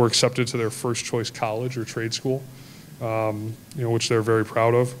were accepted to their first choice college or trade school, which they're very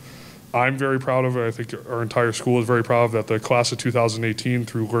proud of. I'm very proud of it. I think our entire school is very proud of that. The class of 2018,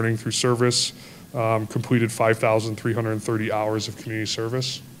 through Learning Through Service, completed 5,330 hours of community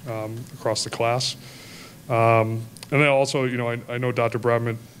service across the class. And then also, I know Dr.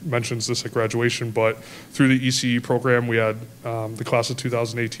 Bradman mentions this at graduation, but through the ECE program, we had the class of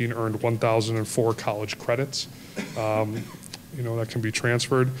 2018 earned 1,004 college credits. That can be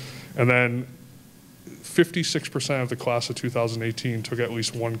transferred. And then 56% of the class of 2018 took at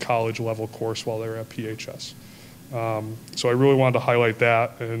least one college level course while they were at PHS. So I really wanted to highlight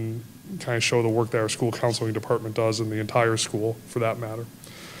that and kind of show the work that our school counseling department does and the entire school for that matter.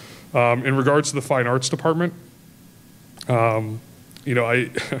 In regards to the fine arts department, I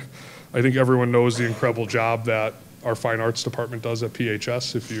think everyone knows the incredible job that our fine arts department does at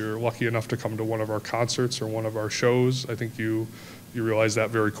PHS. If you're lucky enough to come to one of our concerts or one of our shows, I think you realize that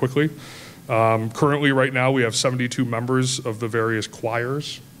very quickly. Currently, right now, we have 72 members of the various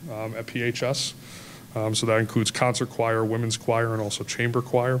choirs at PHS. So that includes concert choir, women's choir, and also chamber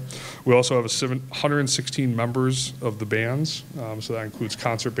choir. We also have 116 members of the bands. So that includes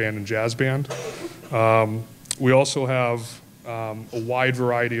concert band and jazz band. We also have a wide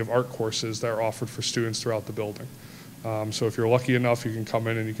variety of art courses that are offered for students throughout the building. So if you're lucky enough, you can come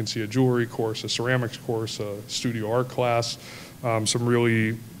in and you can see a jewelry course, a ceramics course, a studio art class, some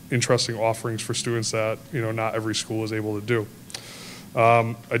really interesting offerings for students that not every school is able to do.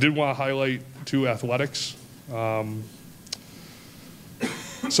 I did want to highlight too athletics.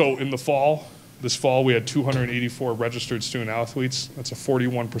 So in the fall, this fall we had 284 registered student athletes. That's a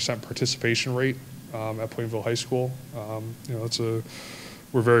 41% participation rate at Plainville High School.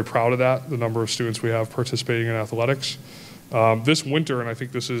 We're very proud of that, the number of students we have participating in athletics. This winter, and I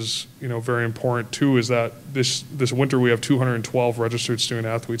think this is very important too, is that this winter we have 212 registered student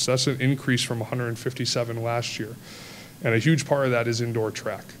athletes. That's an increase from 157 last year. And a huge part of that is indoor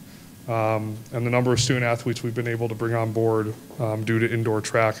track. And the number of student athletes we've been able to bring on board due to indoor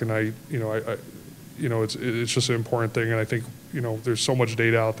track, and it's just an important thing. And I think there's so much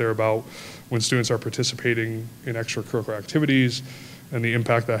data out there about when students are participating in extracurricular activities and the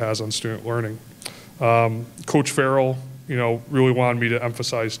impact that has on student learning. Coach Farrell, really wanted me to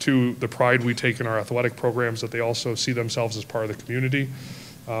emphasize too the pride we take in our athletic programs, that they also see themselves as part of the community.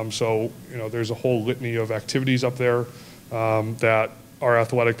 So there's a whole litany of activities up there that our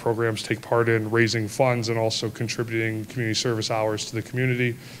athletic programs take part in, raising funds and also contributing community service hours to the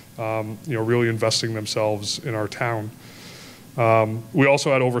community, really investing themselves in our town. We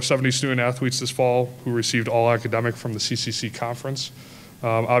also had over 70 student athletes this fall who received all academic from the CCC conference.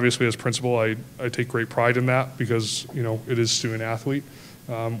 Obviously, as principal, I take great pride in that because it is student athlete.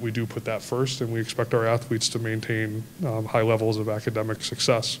 We do put that first, and we expect our athletes to maintain high levels of academic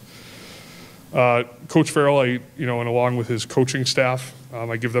success. Coach Farrell, and along with his coaching staff,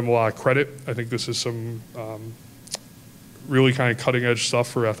 I give them a lot of credit. I think this is some really kind of cutting edge stuff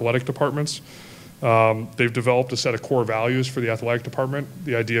for athletic departments. They've developed a set of core values for the athletic department.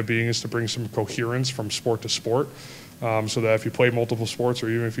 The idea being is to bring some coherence from sport to sport, so that if you play multiple sports or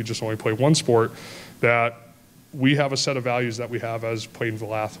even if you just only play one sport, that we have a set of values that we have as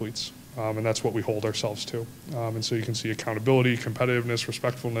Plainville athletes. And that's what we hold ourselves to. And so you can see accountability, competitiveness,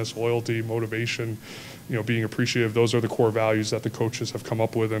 respectfulness, loyalty, motivation, being appreciative. Those are the core values that the coaches have come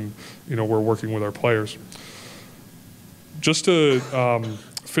up with, and we're working with our players. Just to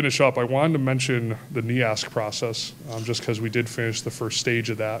finish up, I wanted to mention the NEASC process, just because we did finish the first stage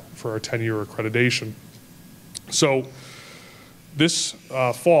of that for our 10-year accreditation. So this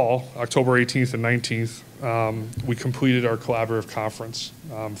fall, October 18th and 19th, we completed our collaborative conference.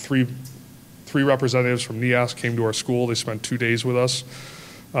 Three representatives from NEASC came to our school. They spent 2 days with us.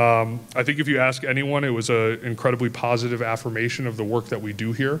 I think if you ask anyone, it was an incredibly positive affirmation of the work that we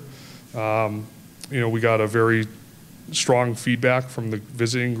do here. We got a very strong feedback from the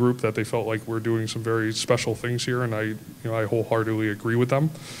visiting group that they felt like we're doing some very special things here, and I wholeheartedly agree with them.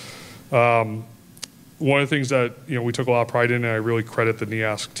 One of the things that we took a lot of pride in, and I really credit the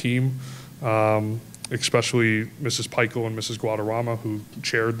NEASC team, especially Mrs. Peichel and Mrs. Guadarrama, who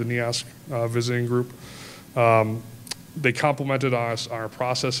chaired the NEASC visiting group. They complimented us on our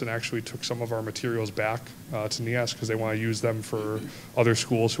process and actually took some of our materials back to NEASC because they want to use them for other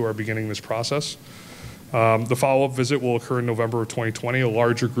schools who are beginning this process. The follow-up visit will occur in November of 2020. A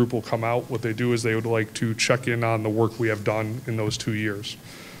larger group will come out. What they do is they would like to check in on the work we have done in those 2 years.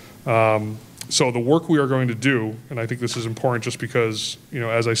 So the work we are going to do, and I think this is important just because,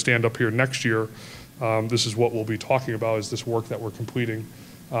 as I stand up here next year, this is what we'll be talking about, is this work that we're completing,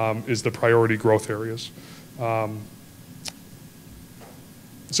 is the priority growth areas.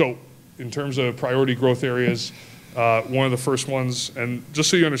 So in terms of priority growth areas, one of the first ones, and just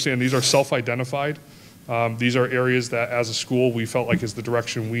so you understand, these are self-identified. These are areas that as a school we felt like is the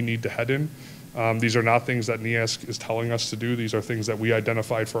direction we need to head in. These are not things that NEASC is telling us to do. These are things that we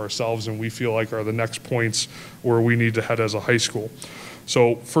identified for ourselves and we feel like are the next points where we need to head as a high school.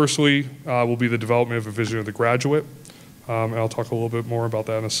 So firstly will be the development of a vision of the graduate. And I'll talk a little bit more about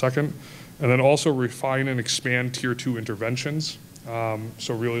that in a second. And then also refine and expand Tier 2 interventions.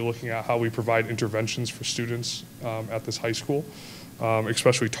 So really looking at how we provide interventions for students at this high school,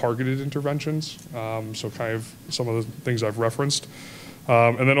 especially targeted interventions. So kind of some of the things I've referenced.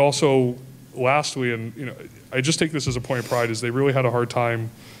 And then also lastly, and I just take this as a point of pride, is they really had a hard time,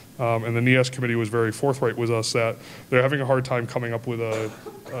 and the NEASC committee was very forthright with us that they're having a hard time coming up with a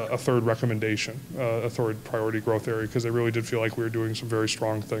third recommendation, a third priority growth area, because they really did feel like we were doing some very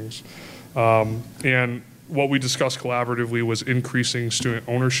strong things. And what we discussed collaboratively was increasing student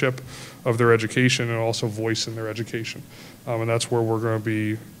ownership of their education and also voice in their education. And that's where we're going to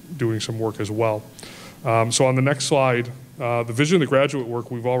be doing some work as well. So on the next slide, the vision of the graduate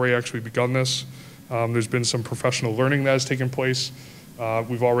work, we've already actually begun this. There's been some professional learning that has taken place.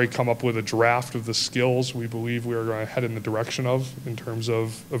 We've already come up with a draft of the skills we believe we are going to head in the direction of in terms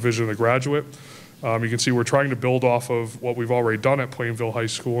of a vision of the graduate. You can see we're trying to build off of what we've already done at Plainville High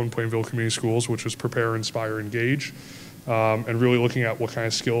School and Plainville Community Schools, which is prepare, inspire, engage, and really looking at what kind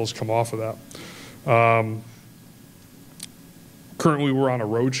of skills come off of that. Currently, we're on a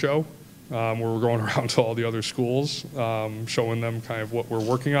road show where we're going around to all the other schools, showing them kind of what we're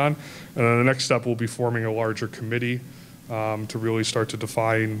working on. And then the next step will be forming a larger committee to really start to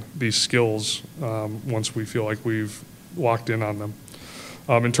define these skills once we feel like we've locked in on them.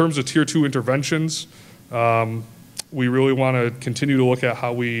 In terms of Tier 2 interventions, we really want to continue to look at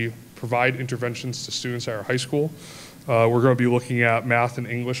how we provide interventions to students at our high school. We're going to be looking at math and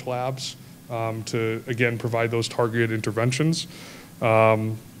English labs to, again, provide those targeted interventions.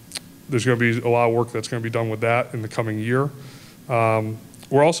 There's going to be a lot of work that's going to be done with that in the coming year.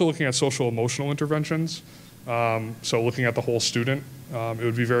 We're also looking at social emotional interventions. So looking at the whole student, it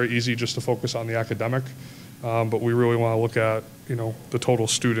would be very easy just to focus on the academic. But we really want to look at, the total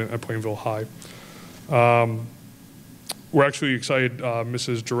student at Plainville High. We're actually excited,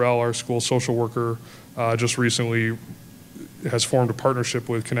 Mrs. Jarrell, our school social worker, just recently has formed a partnership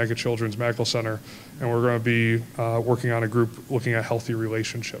with Connecticut Children's Medical Center, and we're going to be working on a group looking at healthy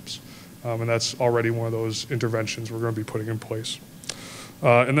relationships. And that's already one of those interventions we're going to be putting in place.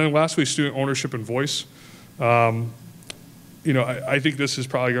 And then lastly, student ownership and voice. I think this is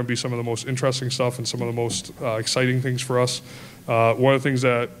probably going to be some of the most interesting stuff and some of the most exciting things for us. One of the things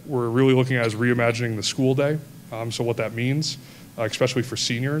that we're really looking at is reimagining the school day. So what that means, especially for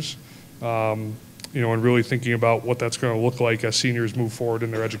seniors, and really thinking about what that's going to look like as seniors move forward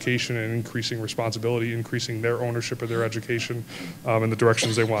in their education and increasing responsibility, increasing their ownership of their education in the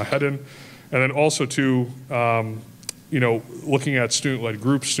directions they want to head in. And then also too, looking at student-led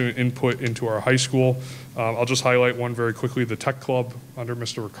groups, student input into our high school. I'll just highlight one very quickly. The Tech Club under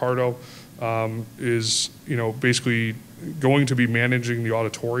Mr. Ricardo is, basically going to be managing the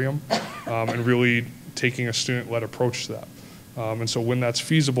auditorium and really taking a student-led approach to that. And so when that's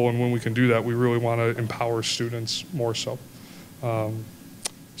feasible and when we can do that, we really want to empower students more so.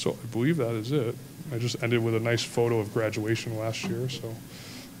 So I believe that is it. I just ended with a nice photo of graduation last year, so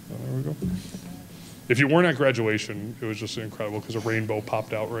there we go. If you weren't at graduation, it was just incredible because a rainbow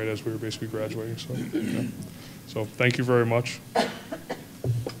popped out right as we were basically graduating. So, yeah. So thank you very much.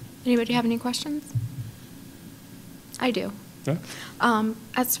 Anybody have any questions? I do. Yeah.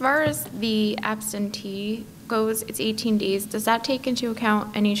 As far as the absentee goes, it's 18 days. Does that take into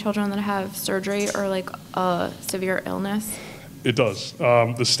account any children that have surgery or like a severe illness? It does.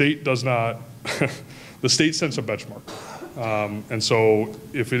 The state does not. The state sets a benchmark. And so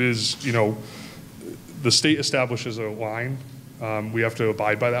if it is, the state establishes a line. We have to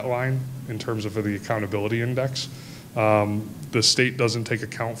abide by that line in terms of the accountability index. The state doesn't take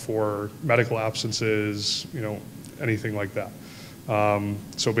account for medical absences, anything like that.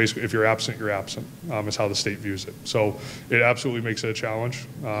 So basically, if you're absent, you're absent, is how the state views it. So it absolutely makes it a challenge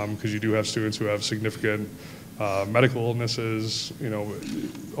because you do have students who have significant medical illnesses,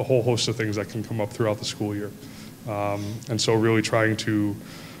 a whole host of things that can come up throughout the school year. And so really trying to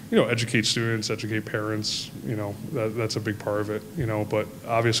educate students, educate parents, that's a big part of it, but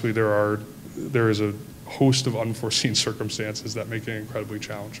obviously there is a host of unforeseen circumstances that make it incredibly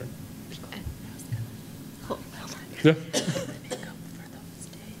challenging. Cool. Yeah.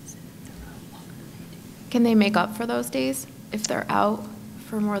 Can they make up for those days if they're out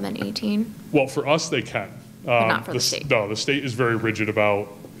for more than 18? Well, for us, they can. But not for the state. No, the state is very rigid about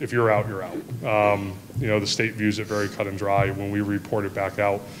if you're out, you're out. The state views it very cut and dry when we report it back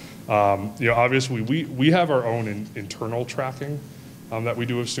out. Obviously, we have our own internal tracking that we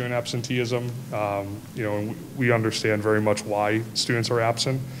do have student absenteeism. And we understand very much why students are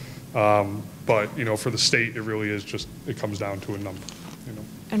absent. But, for the state, it really is just, it comes down to a number,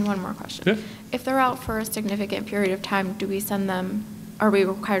 And one more question. Yeah. If they're out for a significant period of time, are we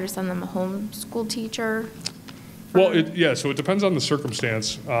required to send them a homeschool teacher? Well, so it depends on the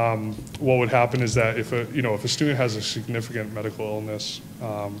circumstance. What would happen is that if a student has a significant medical illness,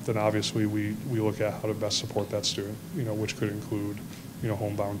 then obviously we look at how to best support that student, which could include,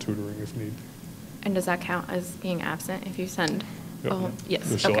 homebound tutoring if need. And does that count as being absent if you send? Yep. Oh, yes.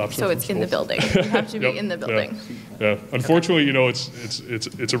 They're still Okay. absent So from it's in the school. building. You have to be Yep. in the building. Yeah. Unfortunately,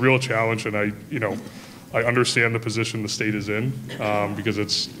 it's a real challenge, and I understand the position the state is in, because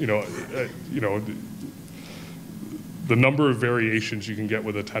it's, the number of variations you can get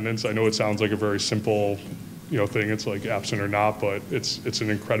with attendance. I know it sounds like a very simple, thing. It's like absent or not, but it's an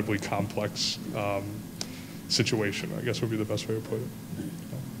incredibly complex situation, I guess would be the best way to put it.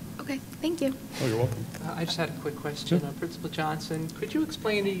 Okay, thank you. Oh, you're welcome. I just had a quick question. Principal Johnson, could you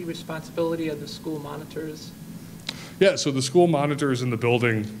explain the responsibility of the school monitors? Yeah, so the school monitors in the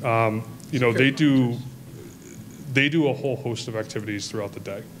building, they do a whole host of activities throughout the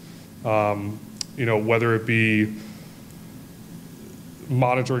day. Whether it be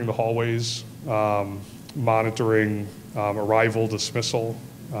monitoring the hallways, monitoring arrival, dismissal.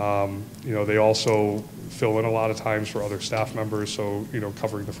 They also fill in a lot of times for other staff members, so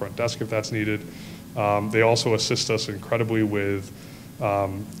covering the front desk if that's needed. They also assist us incredibly with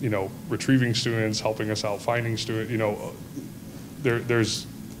retrieving students, helping us out finding students. There's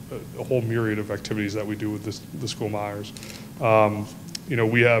a whole myriad of activities that we do with the school monitors.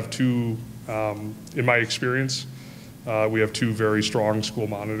 We have two, in my experience, we have two very strong school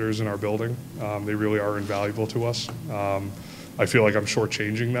monitors in our building. They really are invaluable to us. I feel like I'm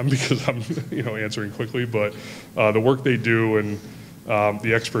shortchanging them because I'm, answering quickly, but the work they do and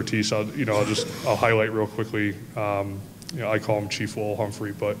the expertise, I'll highlight real quickly. I call him Chief Lowell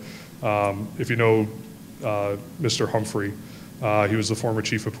Humphrey, but if you know Mr. Humphrey, he was the former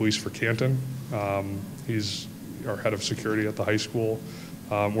chief of police for Canton. He's our head of security at the high school.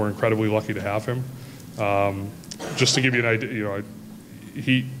 We're incredibly lucky to have him. Just to give you an idea,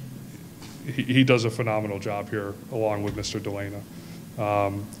 he does a phenomenal job here, along with Mr. Delana.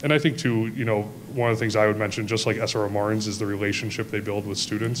 And I think too, one of the things I would mention, just like SRO Martins, is the relationship they build with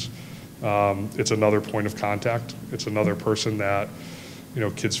students. It's another point of contact. It's another person that,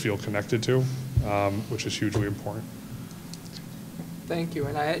 kids feel connected to, which is hugely important. Thank you,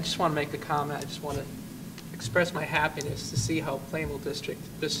 and I just want to make a comment. I just want to express my happiness to see how Plainville District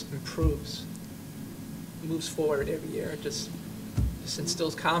just moves forward every year. It just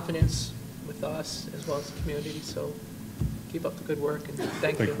instills confidence with us as well as the community, so keep up the good work, and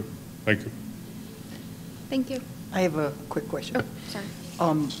thank you. Thank you. Thank you. I have a quick question. Oh, sorry.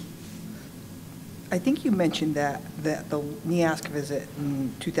 I think you mentioned that the NEASC visit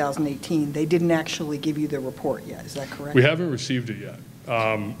in 2018, they didn't actually give you the report yet. Is that correct? We haven't received it yet.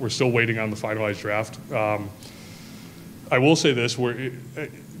 We're still waiting on the finalized draft. I will say this: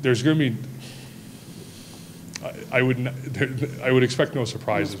 there's going to be. I would expect no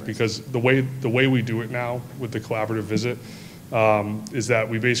surprises, because the way we do it now with the collaborative visit is that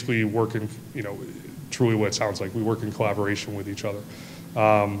we basically work in, truly what it sounds like, we work in collaboration with each other.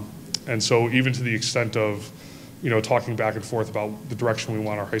 And so even to the extent of, talking back and forth about the direction we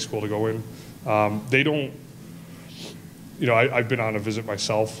want our high school to go in, they don't, I've been on a visit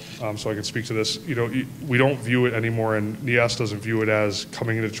myself, so I can speak to this. We don't view it anymore, and NEAS doesn't view it as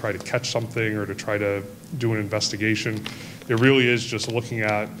coming in to try to catch something or to try to do an investigation. It really is just looking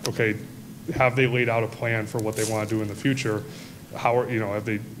at, okay, have they laid out a plan for what they want to do in the future?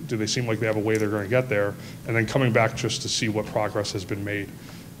 Do they seem like they have a way they're going to get there? And then coming back just to see what progress has been made.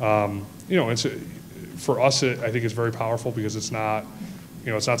 For us, I think it's very powerful, because it's not,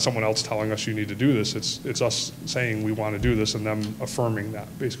 it's not someone else telling us you need to do this. It's us saying we want to do this, and them affirming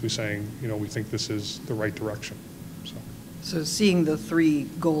that, basically saying, we think this is the right direction. So seeing the 3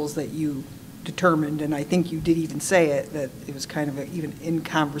 goals that you determined, and I think you did even say it, that it was kind of even in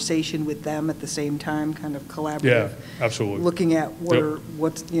conversation with them at the same time, kind of collaborative. Yeah, absolutely. Looking at what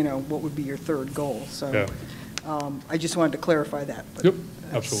would be your 3rd goal. So Yeah. I just wanted to clarify that. But Yep,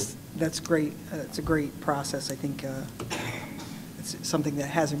 absolutely. That's great. It's a great process. I think it's something that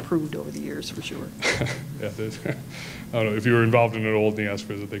has improved over the years, for sure. Yeah, I don't know, if you were involved in an old NEAS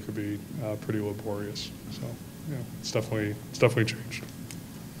visit, they could be pretty laborious. So, it's definitely changed.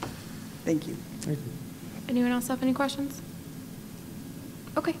 Thank you. Thank you. Anyone else have any questions?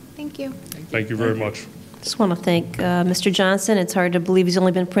 Okay, thank you. Thank you very much. Just want to thank Mr. Johnson. It's hard to believe he's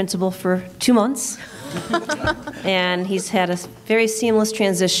only been principal for 2 months. And he's had a very seamless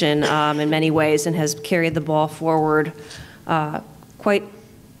transition in many ways and has carried the ball forward quite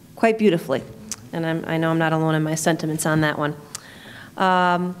beautifully. And I know I'm not alone in my sentiments on that one.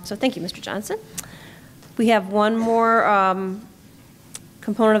 So thank you, Mr. Johnson. We have one more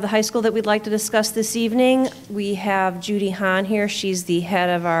component of the high school that we'd like to discuss this evening. We have Judy Hahn here. She's the head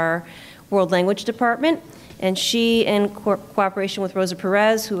of our World Language Department. And she, in cooperation with Rosa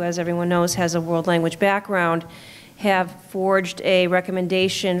Perez, who, as everyone knows, has a world language background, have forged a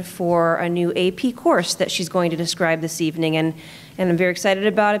recommendation for a new AP course that she's going to describe this evening. And I'm very excited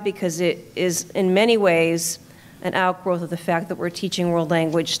about it because it is, in many ways, an outgrowth of the fact that we're teaching world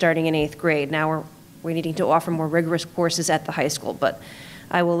language starting in 8th grade. Now we're needing to offer more rigorous courses at the high school. But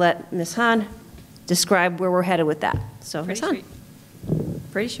I will let Ms. Hahn describe where we're headed with that. So, Ms. Hahn.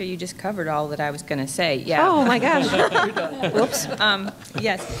 Pretty sure you just covered all that I was going to say. Yeah. Oh my gosh. Whoops.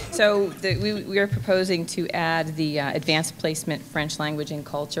 Yes. So we are proposing to add the advanced placement French language and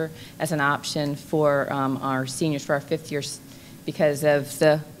culture as an option for our seniors, for our 5th years, because of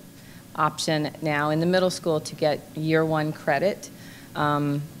the option now in the middle school to get year 1 credit.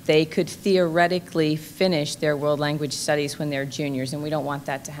 They could theoretically finish their world language studies when they're juniors, and we don't want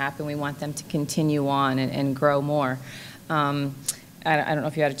that to happen. We want them to continue on and grow more. I don't know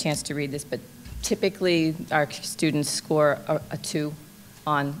if you had a chance to read this, but typically our students score a 2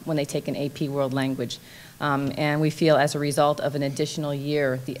 on when they take an AP World Language. And we feel as a result of an additional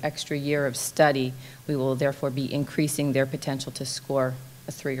year, the extra year of study, we will therefore be increasing their potential to score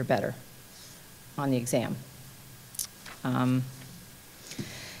a 3 or better on the exam. I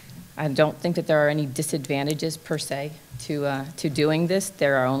don't think that there are any disadvantages per se to doing this.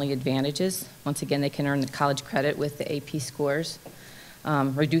 There are only advantages. Once again, they can earn the college credit with the AP scores.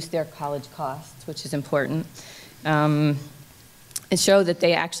 Reduce their college costs, which is important, and show that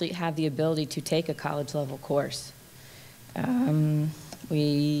they actually have the ability to take a college-level course. I don't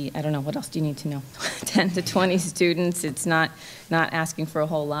know, what else do you need to know? 10 to 20 students, it's not asking for a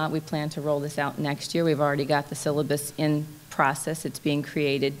whole lot. We plan to roll this out next year. We've already got the syllabus in process. It's being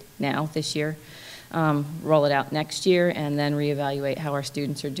created now this year. Roll it out next year, and then reevaluate how our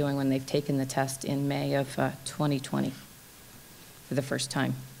students are doing when they've taken the test in May of 2020. For the first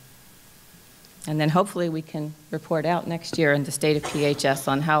time. And then hopefully we can report out next year in the state of PHS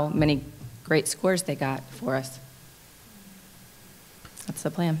on how many great scores they got for us. That's the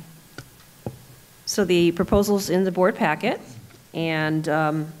plan. So the proposal's in the board packet, and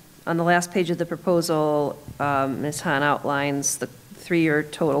on the last page of the proposal, Ms. Hahn outlines the 3-year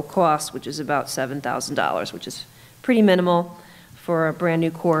total cost, which is about $7,000, which is pretty minimal for a brand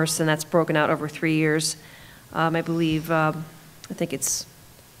new course, and that's broken out over 3 years. I think it's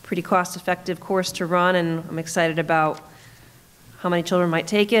a pretty cost-effective course to run, and I'm excited about how many children might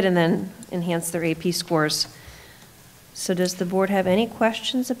take it and then enhance their AP scores. So does the board have any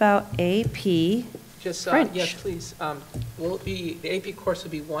questions about AP French? Yes, please. Will it be, the AP course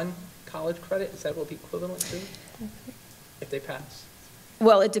will be 1 college credit? Is that what it will be equivalent to if they pass?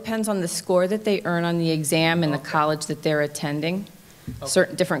 Well, it depends on the score that they earn on the exam and the college that they're attending. Okay.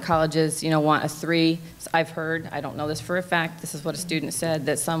 Certain different colleges, want a 3. I've heard, I don't know this for a fact, this is what a student said,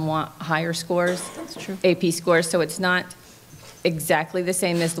 that some want higher scores. That's true. AP scores, so it's not exactly the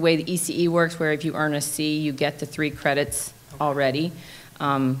same as the way the ECE works, where if you earn a C, you get the 3 credits already.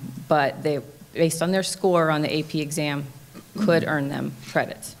 But they, based on their score on the AP exam, could earn them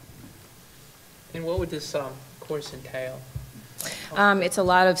credits. And what would this course entail? It's a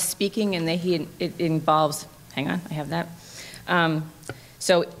lot of speaking, and it involves, hang on, I have that.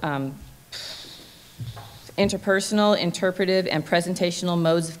 Interpersonal, interpretive, and presentational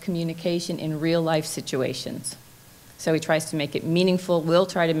modes of communication in real-life situations. So he tries to make it meaningful. We'll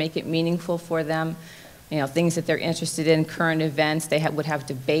try to make it meaningful for them. Things that they're interested in, current events. They would have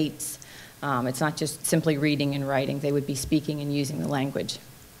debates. It's not just simply reading and writing. They would be speaking and using the language.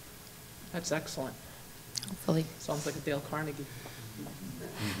 That's excellent. Hopefully. Sounds like a Dale Carnegie.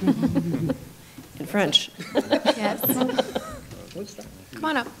 In French. Yes. Come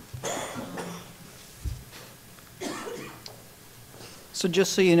on up. So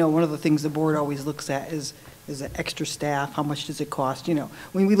just so you know, one of the things the board always looks at is the extra staff, how much does it cost?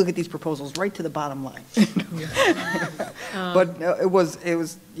 When we look at these proposals, right to the bottom line. But it was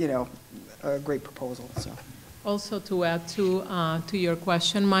a great proposal. So. Also to add to your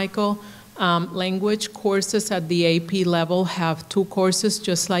question, Michael, language courses at the AP level have 2 courses,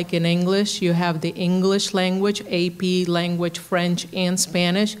 just like in English. You have the English language, AP language, French, and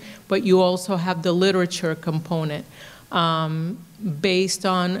Spanish, but you also have the literature component. Based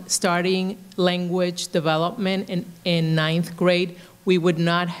on starting language development in 9th grade, we would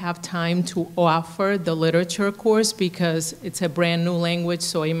not have time to offer the literature course because it's a brand new language.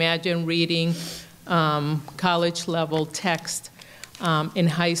 So imagine reading college level text in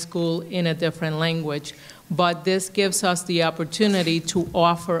high school in a different language. But this gives us the opportunity to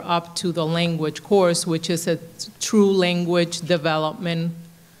offer up to the language course, which is a true language development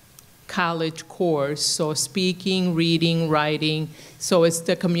college course. So speaking, reading, writing, so it's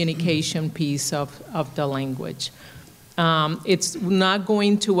the communication piece of the language. It's not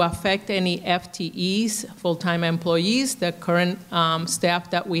going to affect any FTEs, full-time employees. The current staff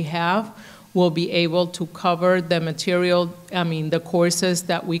that we have will be able to cover the material, the courses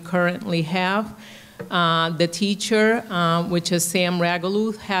that we currently have. The teacher, which is Sam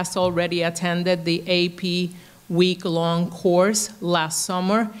Ragaluth, has already attended the AP week-long course last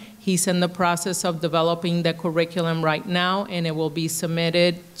summer. He's in the process of developing the curriculum right now, and it will be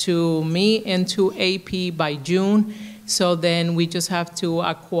submitted to me and to AP by June. So then we just have to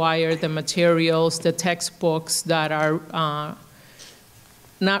acquire the materials, the textbooks that are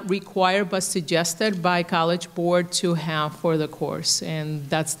not required but suggested by College Board to have for the course. And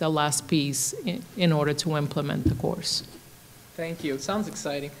that's the last piece in order to implement the course. Thank you. It sounds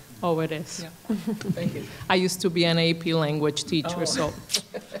exciting. Oh, it is. Yeah. Thank you. I used to be an AP language teacher, Oh.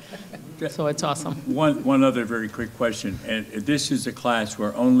 so it's awesome. One other very quick question. And this is a class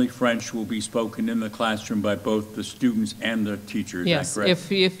where only French will be spoken in the classroom by both the students and the teachers, Yes, is that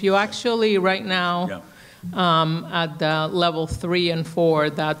correct? if you actually, right now, Yeah. at the level 3 and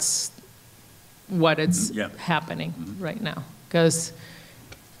 4, that's what it's Yeah. happening right now. Because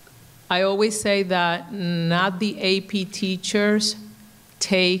I always say that not the AP teachers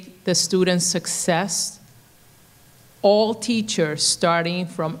take the student's success. All teachers, starting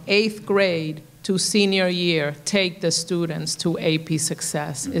from 8th grade to senior year, take the students to AP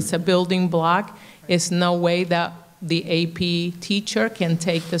success. It's a building block. It's no way that the AP teacher can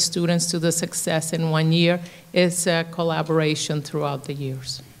take the students to the success in 1 year. It's a collaboration throughout the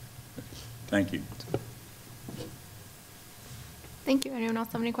years. Thank you. Thank you. Anyone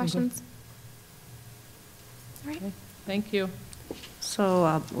else have any questions? All right. Thank you.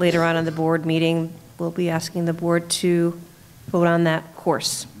 So later on in the board meeting, we'll be asking the board to vote on that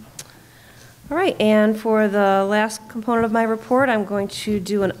course. All right, and for the last component of my report, I'm going to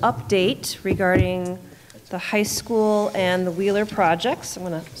do an update regarding the high school and the Wheeler projects. I'm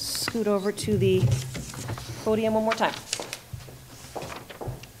going to scoot over to the podium one more time.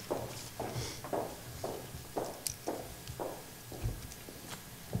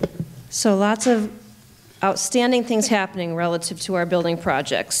 So lots of outstanding things happening relative to our building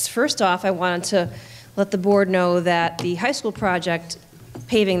projects. First off, I wanted to let the board know that the high school project,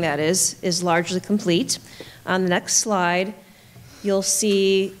 paving that is largely complete. On the next slide, you'll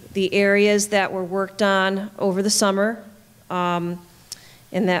see the areas that were worked on over the summer. And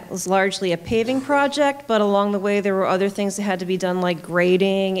that was largely a paving project, but along the way there were other things that had to be done like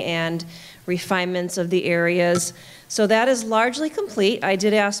grading and refinements of the areas. So that is largely complete. I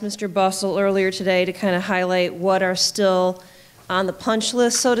did ask Mr. Bustle earlier today to kind of highlight what are still on the punch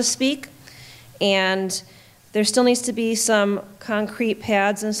list, so to speak. And there still needs to be some concrete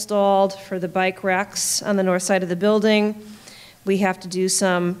pads installed for the bike racks on the north side of the building. We have to do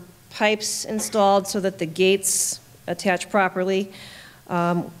some pipes installed so that the gates attach properly.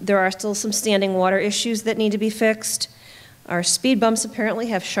 There are still some standing water issues that need to be fixed. Our speed bumps apparently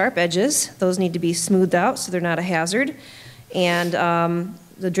have sharp edges. Those need to be smoothed out so they're not a hazard. And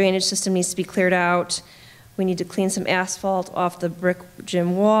the drainage system needs to be cleared out. We need to clean some asphalt off the brick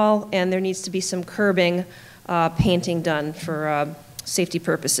gym wall, and there needs to be some curbing painting done for safety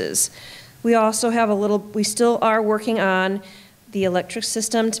purposes. We also have we still are working on the electric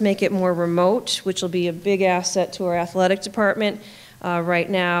system to make it more remote, which will be a big asset to our athletic department. Right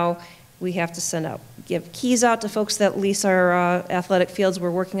now, we have to give keys out to folks that lease our athletic fields.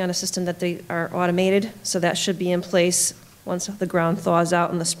 We're working on a system that they are automated, so that should be in place once the ground thaws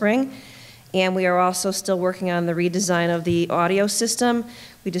out in the spring. And we are also still working on the redesign of the audio system.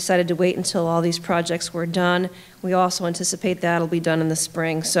 We decided to wait until all these projects were done. We also anticipate that'll be done in the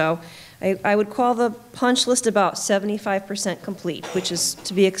spring. So I would call the punch list about 75% complete, which is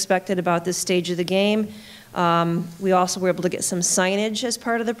to be expected about this stage of the game. We also were able to get some signage as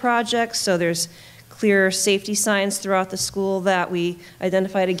part of the project, so there's clear safety signs throughout the school that we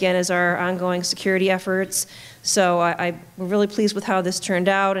identified again as our ongoing security efforts. So we're really pleased with how this turned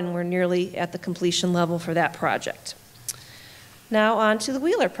out, and we're nearly at the completion level for that project. Now on to the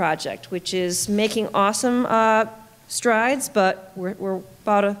Wheeler project, which is making awesome strides, but we're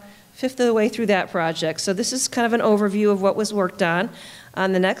about a fifth of the way through that project. So this is kind of an overview of what was worked on.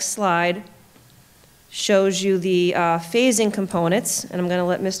 On the next slide, shows you the phasing components, and I'm going to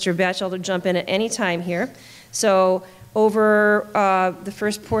let Mr. Batchelder jump in at any time here. So over the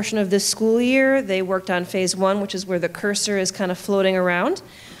first portion of this school year, they worked on phase 1, which is where the cursor is kind of floating around.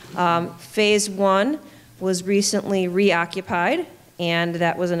 Phase 1 was recently reoccupied, and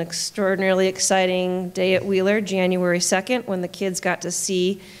that was an extraordinarily exciting day at Wheeler, January 2nd, when the kids got to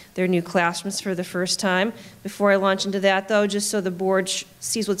see their new classrooms for the first time. Before I launch into that, though, just so the board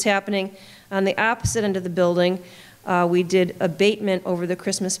sees what's happening, on the opposite end of the building, we did abatement over the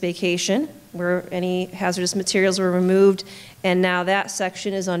Christmas vacation, where any hazardous materials were removed, and now that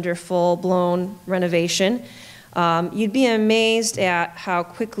section is under full-blown renovation. You'd be amazed at how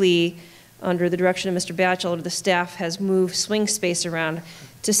quickly, under the direction of Mr. Batchelder, the staff has moved swing space around.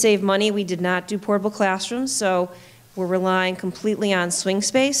 To save money, we did not do portable classrooms, so we're relying completely on swing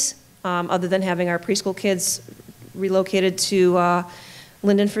space, other than having our preschool kids relocated to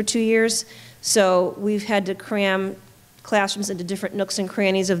Linden for 2 years. So we've had to cram classrooms into different nooks and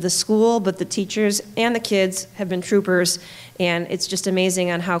crannies of the school, but the teachers and the kids have been troopers, and it's just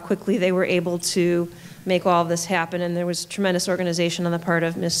amazing on how quickly they were able to make all of this happen, and there was tremendous organization on the part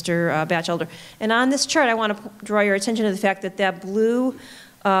of Mr. Batchelder. And on this chart, I want to draw your attention to the fact that that blue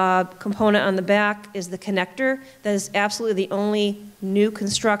component on the back is the connector. That is absolutely the only new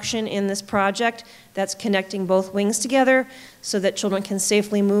construction in this project that's connecting both wings together so that children can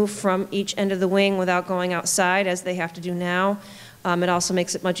safely move from each end of the wing without going outside as they have to do now. It also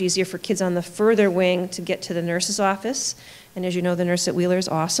makes it much easier for kids on the further wing to get to the nurse's office. And as you know, the nurse at Wheeler is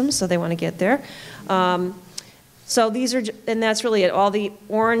awesome, so they want to get there. So these are, and that's really it. All the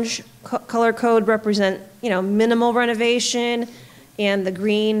orange color code represent, minimal renovation, and the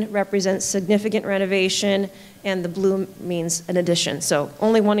green represents significant renovation, and the blue means an addition. So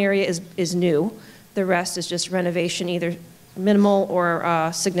only one area is new. The rest is just renovation, either minimal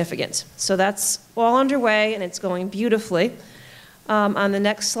or significant. So that's all underway, and it's going beautifully. On the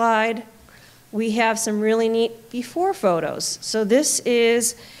next slide, we have some really neat before photos. So this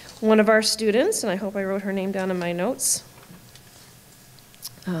is one of our students, and I hope I wrote her name down in my notes.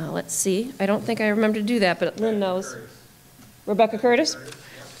 Let's see. I don't think I remember to do that, but Lynn knows. Rebecca Curtis?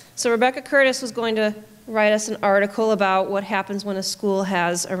 So Rebecca Curtis was going to write us an article about what happens when a school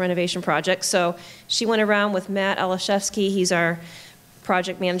has a renovation project. So she went around with Matt Alashevsky. He's our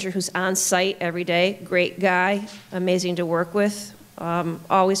project manager who's on site every day. Great guy, amazing to work with,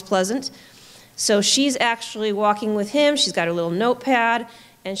 always pleasant. So she's actually walking with him. She's got her little notepad,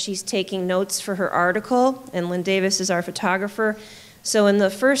 and she's taking notes for her article. And Lynn Davis is our photographer. So in the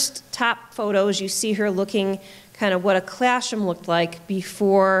first top photos, you see her looking kind of what a classroom looked like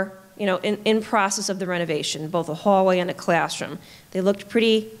before, in process of the renovation, both a hallway and a classroom. They looked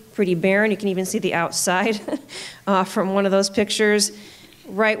pretty barren. You can even see the outside from one of those pictures.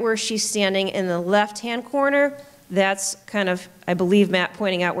 Right where she's standing in the left-hand corner, that's kind of, I believe, Matt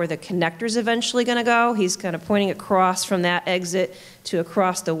pointing out where the connector's eventually going to go. He's kind of pointing across from that exit to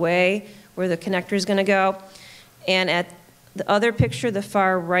across the way where the connector's going to go. And at the other picture, the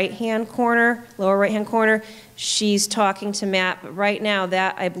far right-hand corner, lower right-hand corner, she's talking to Matt. But right now,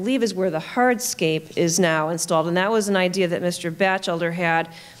 that, I believe, is where the hardscape is now installed. And that was an idea that Mr. Batchelder had.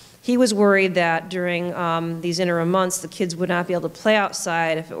 He was worried that during these interim months, the kids would not be able to play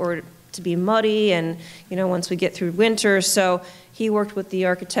outside if it were to be muddy and, once we get through winter. So he worked with the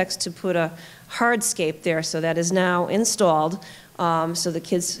architects to put a hardscape there. So that is now installed. So the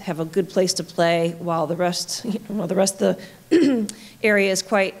kids have a good place to play while the rest of the area is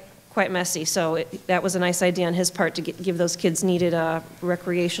quite messy. So that was a nice idea on his part to give those kids needed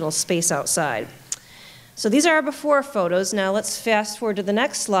recreational space outside. So these are our before photos. Now let's fast forward to the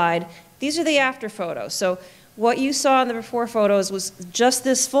next slide. These are the after photos. So what you saw in the before photos was just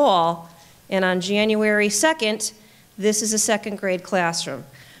this fall, and on January 2nd, this is a second grade classroom.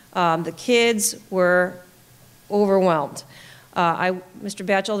 The kids were overwhelmed. Mr.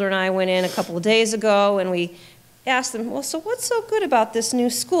 Batchelder and I went in a couple of days ago, and we asked them, well, so what's so good about this new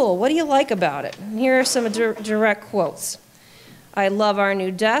school? What do you like about it? And here are some direct quotes. I love our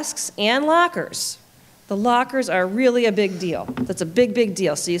new desks and lockers. The lockers are really a big deal. That's a big, big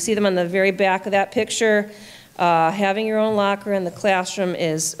deal. So you see them on the very back of that picture. Having your own locker in the classroom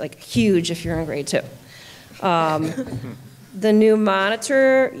is like huge if you're in grade 2. The new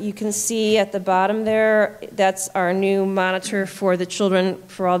monitor, you can see at the bottom there, that's our new monitor for the children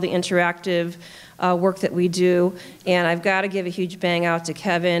for all the interactive work that we do. And I've got to give a huge bang out to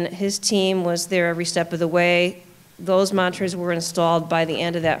Kevin. His team was there every step of the way. Those monitors were installed by the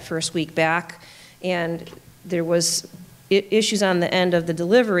end of that first week back. And there was issues on the end of the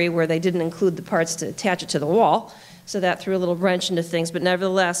delivery where they didn't include the parts to attach it to the wall. so that threw a little wrench into things. But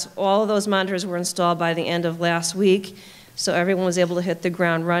nevertheless, all of those monitors were installed by the end of last week, so everyone was able to hit the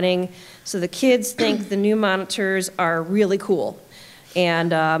ground running. So the kids think the new monitors are really cool,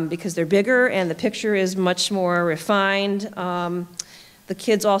 and because they're bigger and the picture is much more refined. The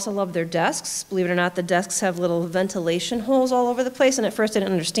kids also love their desks. Believe it or not, the desks have little ventilation holes all over the place, and at first I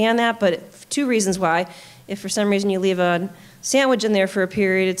didn't understand that, but two reasons why. If for some reason you leave a sandwich in there for a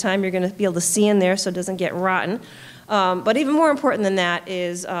period of time, you're going to be able to see in there so it doesn't get rotten. But even more important than that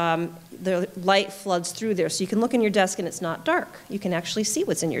is the light floods through there, so you can look in your desk and it's not dark. You can actually see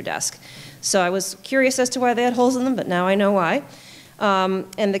what's in your desk. So I was curious as to why they had holes in them, but now I know why.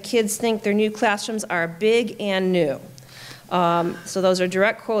 And the kids think their new classrooms are big and new. So those are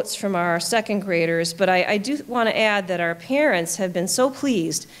direct quotes from our second graders, but I do want to add that our parents have been so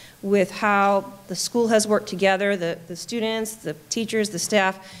pleased with how the school has worked together. The students, the teachers, the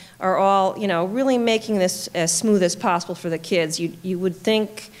staff are all, really making this as smooth as possible for the kids. You would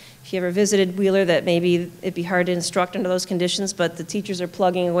think, if you ever visited Wheeler, that maybe it'd be hard to instruct under those conditions, but the teachers are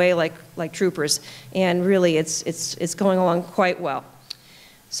plugging away like troopers, and really it's going along quite well.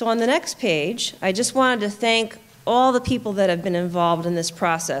 So on the next page, I just wanted to thank all the people that have been involved in this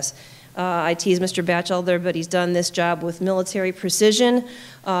process. I tease Mr. Batchelder, but he's done this job with military precision.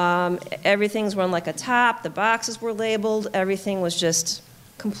 Everything's run like a top. The boxes were labeled. Everything was just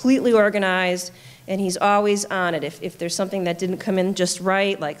completely organized, and he's always on it. If there's something that didn't come in just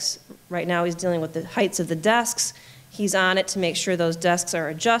right, like right now he's dealing with the heights of the desks, he's on it to make sure those desks are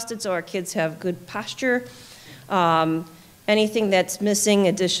adjusted so our kids have good posture. Anything that's missing,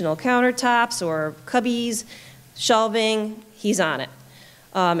 additional countertops or cubbies, shelving, he's on it.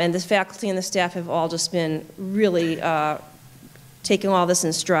 And the faculty and the staff have all just been really taking all this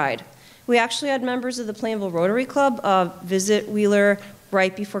in stride. We actually had members of the Plainville Rotary Club visit Wheeler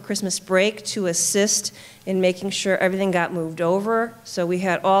right before Christmas break to assist in making sure everything got moved over. So we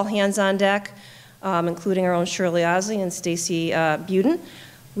had all hands on deck, including our own Shirley Osley and Stacy Buden.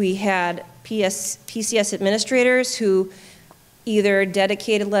 We had PCS administrators who either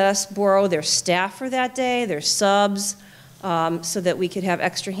dedicated, let us borrow their staff for that day, their subs, so that we could have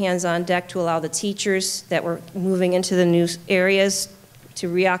extra hands on deck to allow the teachers that were moving into the new areas to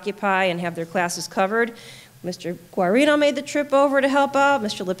reoccupy and have their classes covered. Mr. Guarino made the trip over to help out.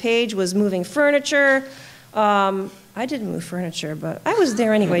 Mr. LePage was moving furniture. I didn't move furniture, but I was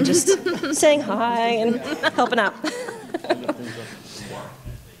there anyway, just saying hi and helping out.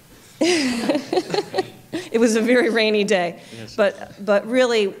 It was a very rainy day, yes. But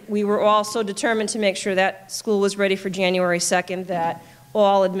really, we were all so determined to make sure that school was ready for January 2nd that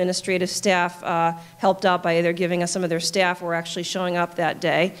all administrative staff helped out by either giving us some of their staff or actually showing up that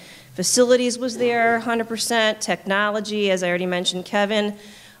day. Facilities was there, 100%. Technology, as I already mentioned, Kevin.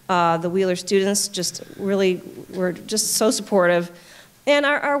 The Wheeler students just really were just so supportive. And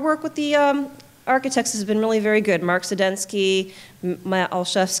our work with the architects has been really very good. Mark Sedensky, Matt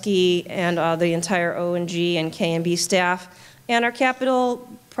Olszewski, and the entire O&G and K&B staff. And our capital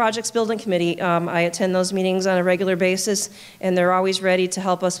projects building committee, I attend those meetings on a regular basis, and they're always ready to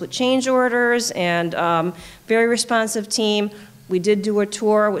help us with change orders, and very responsive team. We did do a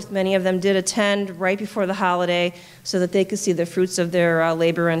tour, with many of them did attend right before the holiday so that they could see the fruits of their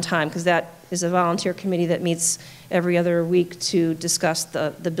labor and time, because that is a volunteer committee that meets every other week to discuss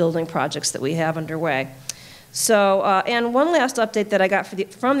the building projects that we have underway. So, and one last update that I got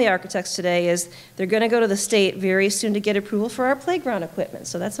from the architects today is they're going to go to the state very soon to get approval for our playground equipment.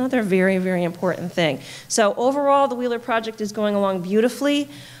 So that's another very, very important thing. So overall, the Wheeler project is going along beautifully.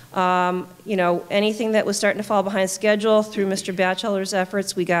 You know, anything that was starting to fall behind schedule through Mr. Batchelder's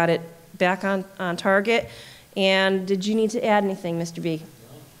efforts, we got it back on target. And did you need to add anything, Mr. B?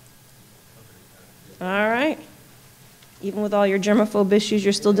 All right. Even with all your germaphobe issues,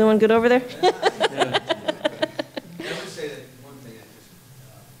 you're still doing good over there?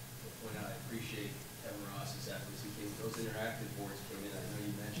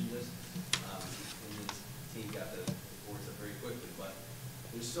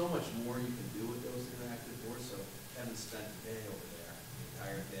 So much more you can do with those interactive boards. So Kevin spent a day over there, the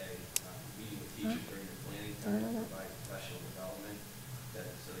entire day, meeting with teachers during their planning time to provide professional development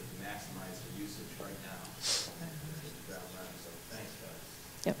so they can maximize their usage right now. So thanks,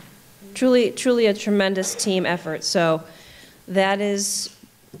 guys. Yep. Truly a tremendous team effort. So that is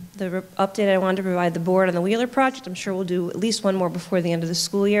the update I wanted to provide the board on the Wheeler project. I'm sure we'll do at least one more before the end of the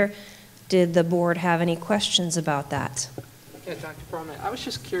school year. Did the board have any questions about that? Yeah, Dr. Perlman, I was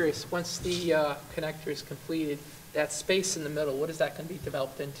just curious, once the connector is completed, that space in the middle, what is that going to be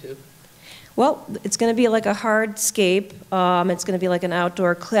developed into? Well, it's going to be like a hardscape. It's going to be like an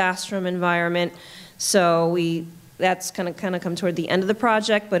outdoor classroom environment. So we that's going to kind of come toward the end of the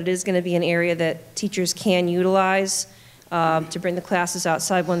project, but it is going to be an area that teachers can utilize to bring the classes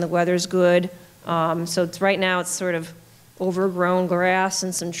outside when the weather's good. So right now it's sort of overgrown grass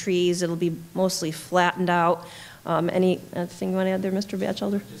and some trees. It'll be mostly flattened out. Anything you want to add there, Mr.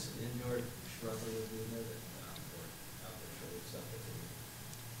 Batchelder? Just indoor shrubbery would be in there that outdoor something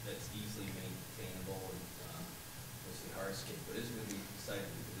that's easily maintainable and mostly hardscape, but it's going to be exciting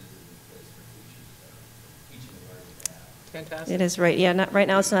because it is a new place for teaching and learning to have. Fantastic. It is, right. Yeah, right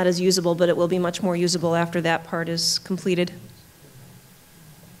now it's not as usable, but it will be much more usable after that part is completed.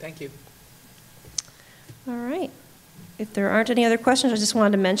 Thank you. All right. If there aren't any other questions, I just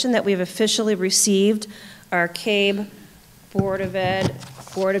wanted to mention that we've officially received our CABE Board of Ed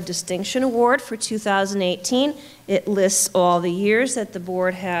Board of Distinction Award for 2018. It lists all the years that the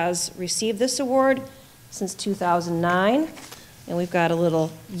board has received this award since 2009. And we've got a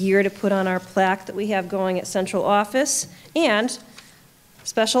little year to put on our plaque that we have going at central office. And,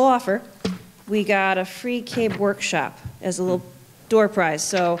 special offer, we got a free CABE workshop as a little door prize.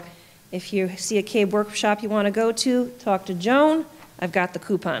 So if you see a CABE workshop you want to go to, talk to Joan. I've got the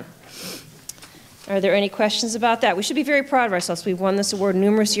coupon. Are there any questions about that? We should be very proud of ourselves. We've won this award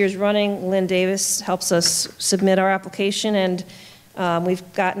numerous years running. Lynn Davis helps us submit our application, and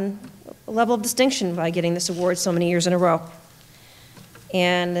we've gotten a level of distinction by getting this award so many years in a row.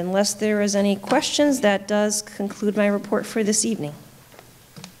 And unless there is any questions, that does conclude my report for this evening.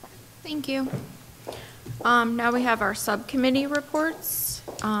 Thank you. Now we have our subcommittee reports.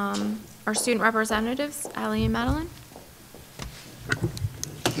 Our student representatives, Allie and Madeline.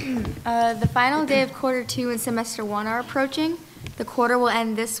 The final day of quarter 2 and semester 1 are approaching. The quarter will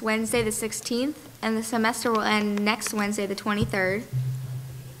end this Wednesday, the 16th, and the semester will end next Wednesday, the 23rd.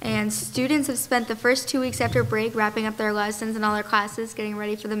 And students have spent the first 2 weeks after break wrapping up their lessons and all their classes, getting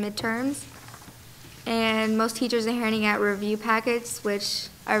ready for the midterms. And most teachers are handing out review packets, which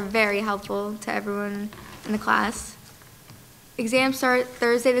are very helpful to everyone in the class. Exams start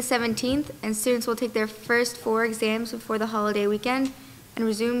Thursday the 17th, and students will take their first 4 exams before the holiday weekend and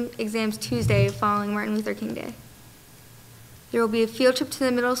resume exams Tuesday following Martin Luther King Day. There will be a field trip to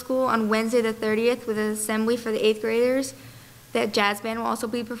the middle school on Wednesday the 30th with an assembly for the 8th graders. That jazz band will also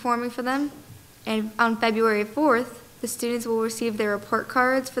be performing for them. And on February 4th, the students will receive their report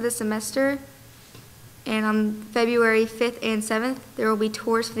cards for the semester. And on February 5th and 7th, there will be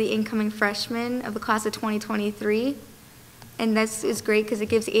tours for the incoming freshmen of the class of 2023. And this is great because it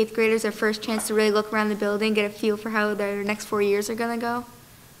gives the 8th graders their first chance to really look around the building, get a feel for how their next 4 years are going to go.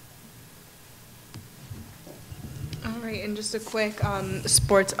 All right, and just a quick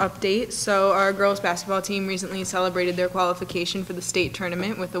sports update. So our girls basketball team recently celebrated their qualification for the state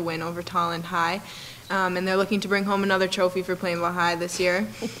tournament with a win over Tolland High. And they're looking to bring home another trophy for Plainville High this year.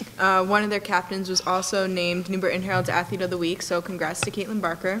 One of their captains was also named New Britain Herald's Athlete of the Week, so congrats to Caitlin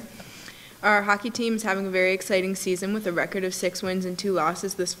Barker. Our hockey team is having a very exciting season with a record of 6 wins and 2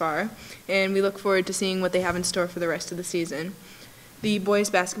 losses this far, and we look forward to seeing what they have in store for the rest of the season. The boys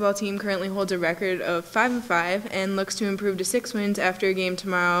basketball team currently holds a record of 5-5 and looks to improve to 6 wins after a game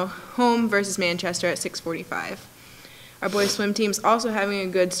tomorrow home versus Manchester at 6:45. Our boys swim team is also having a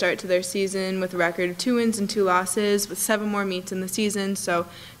good start to their season with a record of 2 wins and 2 losses with 7 more meets in the season, so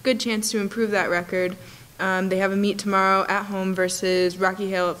good chance to improve that record. They have a meet tomorrow at home versus Rocky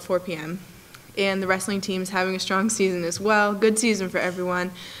Hill at 4 p.m. And the wrestling team is having a strong season as well. Good season for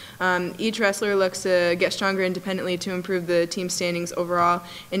everyone. Each wrestler looks to get stronger independently to improve the team standings overall.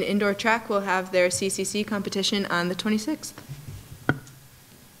 And indoor track will have their CCC competition on the 26th.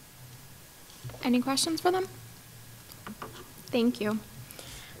 Any questions for them? Thank you.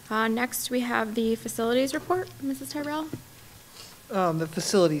 Next, we have the facilities report. Mrs. Tyrell? The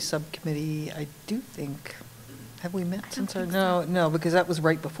facilities subcommittee, I do think, have we met since our, so. no, because that was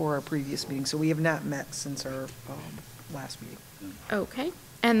right before our previous meeting, so we have not met since our last meeting. Okay.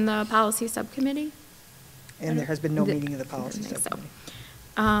 And the policy subcommittee? And there has been no meeting of the policy subcommittee.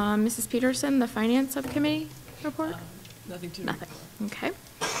 So. Mrs. Peterson, the finance subcommittee report? Nothing to Nothing. Okay.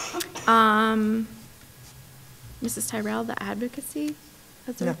 Mrs. Tyrell, the advocacy?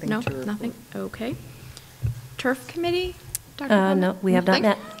 Nothing No, to report. nothing. Okay. Turf committee? Dr. No, we have not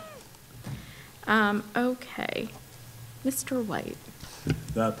met. Okay. Mr. White.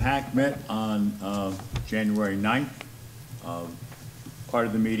 The PAC met on January 9th. Part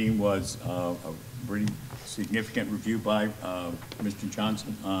of the meeting was a pretty significant review by Mr.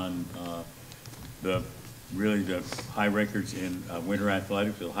 Johnson on the high records in winter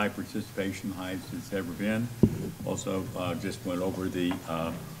athletics, the high participation, highest it's ever been. Also, just went over the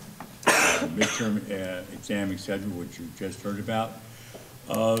midterm exam schedule, which you just heard about.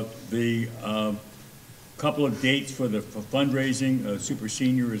 The couple of dates for fundraising. Super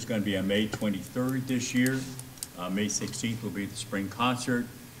Senior is going to be on May 23rd this year. May 16th will be the spring concert.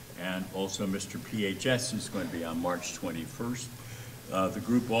 And also Mr. PHS is going to be on March 21st. The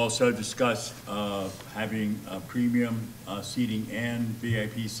group also discussed having premium seating and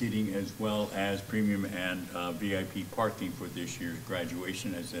VIP seating, as well as premium and VIP parking for this year's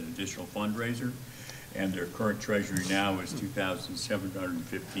graduation as an additional fundraiser. And their current treasury now is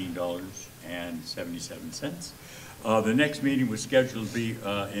 $2,715.77. The next meeting was scheduled to be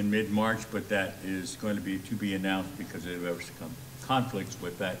in mid-March, but that is going to be announced because there were some conflicts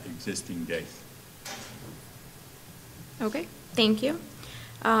with that existing date. Okay, thank you.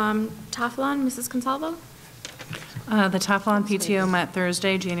 Taflon, Mrs. Consalvo? The Taflon PTO met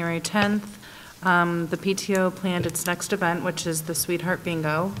Thursday, January 10th. The PTO planned its next event, which is the Sweetheart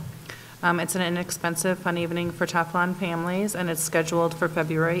Bingo. It's an inexpensive, fun evening for Taflon families, and it's scheduled for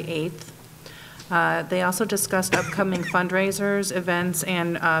February 8th. They also discussed upcoming fundraisers, events,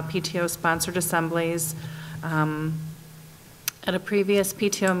 and PTO-sponsored assemblies. At a previous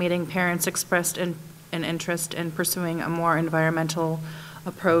PTO meeting, parents expressed an interest in pursuing a more environmental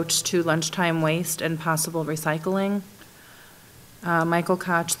approach to lunchtime waste and possible recycling. Michael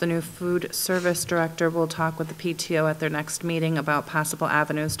Koch, the new food service director, will talk with the PTO at their next meeting about possible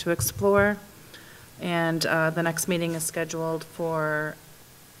avenues to explore. And the next meeting is scheduled for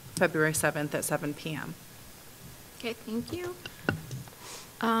February 7th at 7 p.m. Okay, thank you.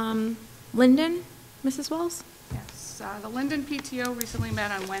 Linden, Mrs. Wells? Yes, the Linden PTO recently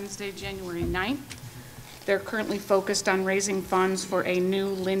met on Wednesday, January 9th. They're currently focused on raising funds for a new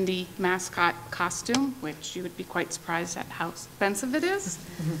Lindy mascot costume, which you would be quite surprised at how expensive it is.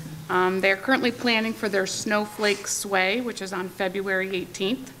 They're currently planning for their Snowflake Sway, which is on February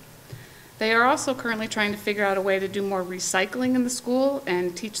 18th. They are also currently trying to figure out a way to do more recycling in the school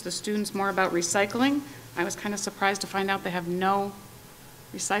and teach the students more about recycling. I was kind of surprised to find out they have no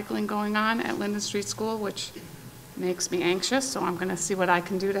recycling going on at Linden Street School, which makes me anxious, so I'm going to see what I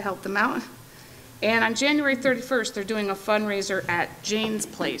can do to help them out. And on January 31st, they're doing a fundraiser at Jane's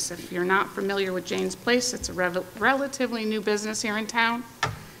Place. If you're not familiar with Jane's Place, it's a relatively new business here in town.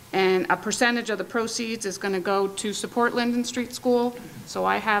 And a percentage of the proceeds is going to go to support Linden Street School. So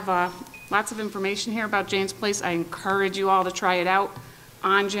I have lots of information here about Jane's Place. I encourage you all to try it out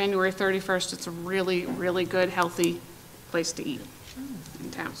on January 31st. It's a really, really good, healthy place to eat in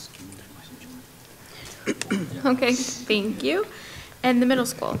town. Okay, thank you. And the middle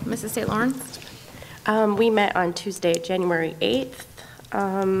school, Mrs. St. Lawrence? We met on Tuesday, January 8th.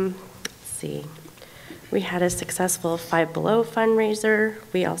 Let's see. We had a successful Five Below fundraiser.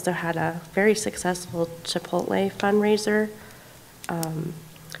 We also had a very successful Chipotle fundraiser.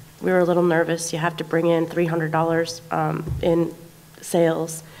 We were a little nervous. You have to bring in $300 in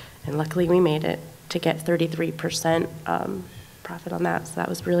sales, and luckily we made it to get 33% profit on that. So that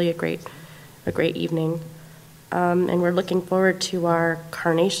was really a great evening. And we're looking forward to our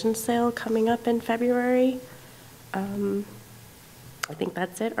carnation sale coming up in February. I think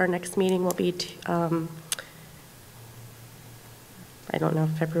that's it. Our next meeting will be, I don't know,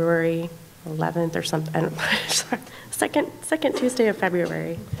 February 11th or something. I don't know. Second Tuesday of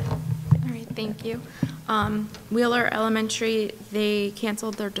February. All right, thank you. Wheeler Elementary, they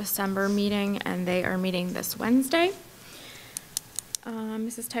canceled their December meeting, and they are meeting this Wednesday.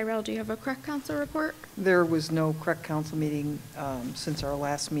 Mrs. Tyrell, do you have a correct council report? There was no correct council meeting since our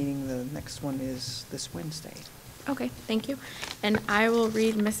last meeting. The next one is this Wednesday. Okay, thank you. And I will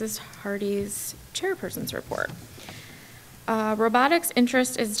read Mrs. Hardy's chairperson's report. Robotics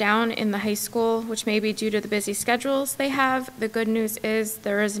interest is down in the high school, which may be due to the busy schedules they have. The good news is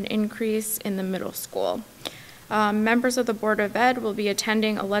there is an increase in the middle school. Members of the Board of Ed will be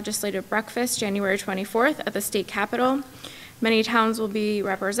attending a legislative breakfast January 24th at the state capitol. Many towns will be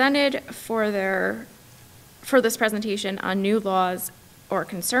represented for this presentation on new laws or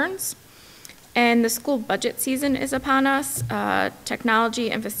concerns. And the school budget season is upon us.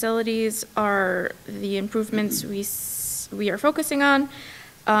 Technology and facilities are the improvements we are focusing on.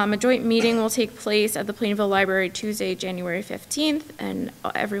 A joint meeting will take place at the Plainville Library Tuesday, January 15th, and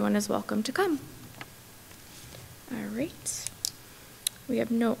everyone is welcome to come. All right. We have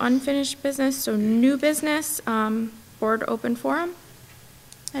no unfinished business, so new business. Board open forum.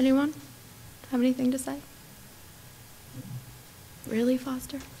 Anyone have anything to say? Really,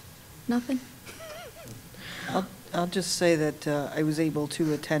 Foster? Nothing? I'll just say that I was able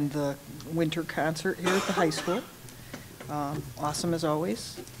to attend the winter concert here at the high school. Awesome as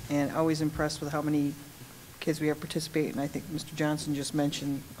always, and always impressed with how many kids we have participating. I think Mr. Johnson just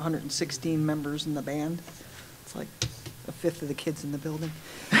mentioned 116 members in the band. It's like a fifth of the kids in the building.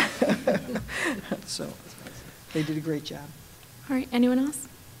 So they did a great job. All right, anyone else?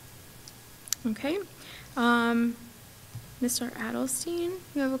 Okay. Mr. Adelstein,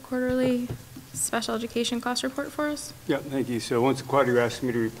 you have a quarterly special education cost report for us? Yeah, thank you. So once a quarter you asked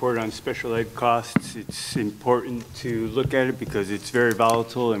me to report on special ed costs. It's important to look at it because it's very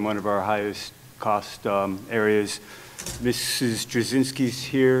volatile and one of our highest cost areas. Mrs. Drzezinski's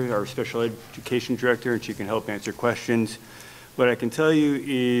here, our special education director, and she can help answer questions. What I can tell you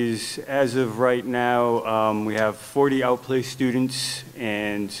is, as of right now, we have 40 outplaced students,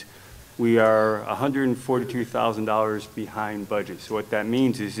 and we are $142,000 behind budget. So what that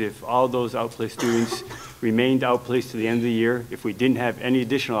means is if all those outplaced students remained outplaced to the end of the year, if we didn't have any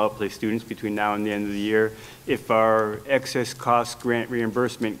additional outplaced students between now and the end of the year, if our excess cost grant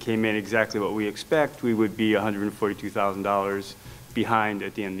reimbursement came in exactly what we expect, we would be $142,000 behind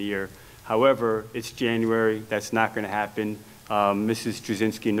at the end of the year. However, it's January. That's not going to happen. Mrs.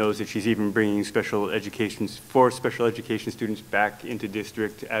 Drzezinski knows that she's even bringing special education students back into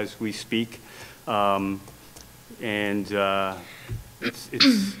district as we speak. It's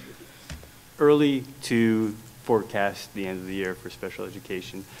early to forecast the end of the year for special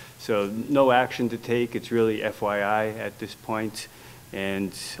education. So no action to take. It's really FYI at this point.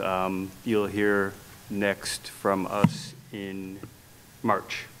 And you'll hear next from us in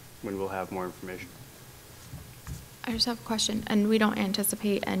March when we'll have more information. I just have a question, and we don't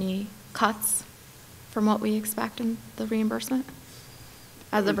anticipate any cuts from what we expect in the reimbursement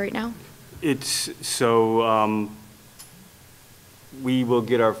as of right now? We will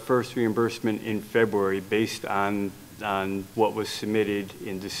get our first reimbursement in February based on what was submitted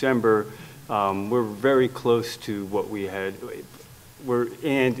in December. We're very close to what we had.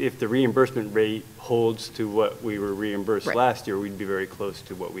 And if the reimbursement rate holds to what we were reimbursed last year, we'd be very close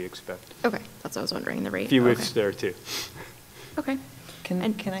to what we expect. Okay, that's what I was wondering, the rate. A few ifs there too. Okay. Can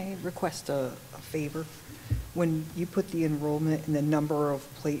I request a favor? When you put the enrollment and the number of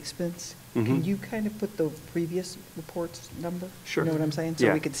placements, can you kind of put the previous report's number? Sure. You know what I'm saying?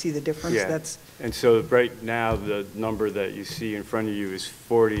 So we could see the difference. Yeah. And so right now, the number that you see in front of you is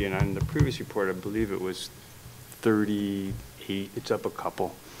 40, and on the previous report, I believe it was 38. It's up a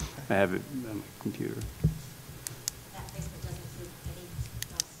couple. I have it on my computer. That placement doesn't include any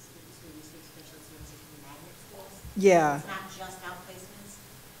students who receive special services from the magnet schools. Yeah. It's not just outplacements.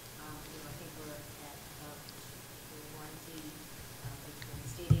 I think we're at warranty,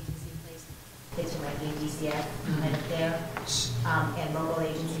 state agency placements like the DCF kind of there, and local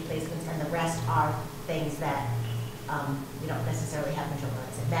agency placements, and the rest are things that we don't necessarily have control over.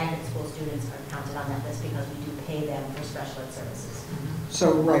 Magnet school students are counted on that list because we do pay them for special ed services.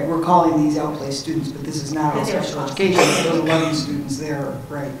 So, right, we're calling these outplaced students, but this is not all special education. Those 11 students there,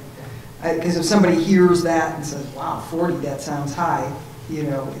 right? Because if somebody hears that and says, wow, 40, that sounds high, you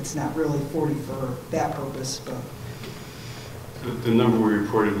know, it's not really 40 for that purpose, but. The number we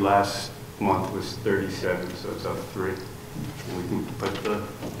reported last month was 37, so it's up 3. And we can put the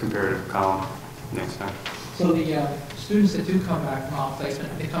comparative column next time. So the students that do come back from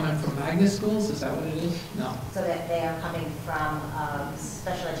outplacement, they come in from magnet schools? Is that what it is? No. So that they are coming from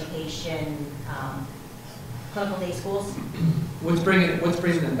special education, clinical day schools. What's bringing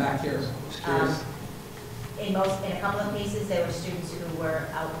them back here? Just curious. In a couple of cases, there were students who were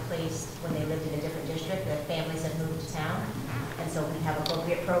outplaced when they lived in a different district. Their families have moved to town, and so we have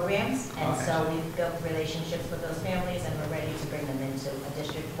appropriate programs. And so we've built relationships with those families, and we're ready to bring them into a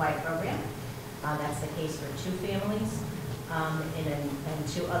district-wide program. That's the case for 2 families. In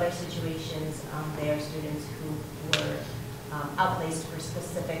 2 other situations, there are students who were outplaced for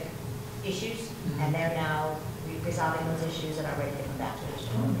specific issues, and they're now resolving those issues and are ready to come back to the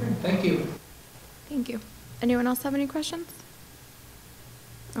district. Thank you. Thank you. Anyone else have any questions?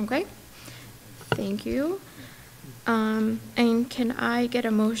 Okay. Thank you. And can I get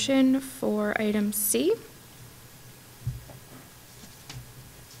a motion for item C?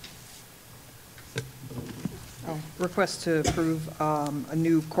 Request to approve a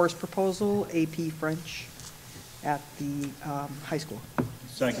new course proposal, AP French, at the high school.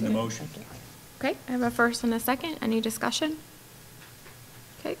 Second the motion. Okay, I have a first and a second. Any discussion?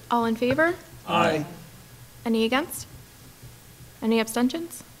 Okay, all in favor? Aye. Any against? Any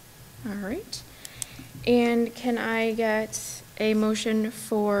abstentions? All right. And can I get a motion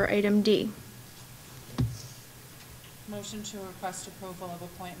for item D? Motion to request approval of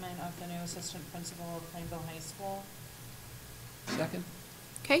appointment of the new assistant principal of Plainville High School. Second.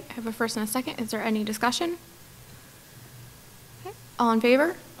 Okay, I have a first and a second. Is there any discussion? Okay, all in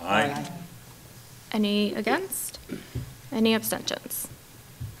favor? Aye. Any against? Any abstentions?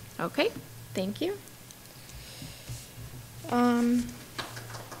 Okay, thank you.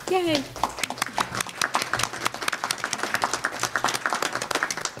 Yay.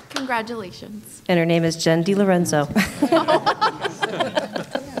 Congratulations. And her name is Jen DiLorenzo.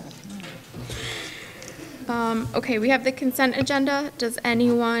 Okay, we have the consent agenda. Does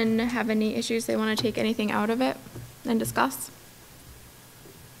anyone have any issues they want to take anything out of it and discuss?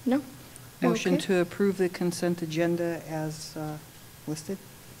 No? Motion Okay. to approve the consent agenda as listed.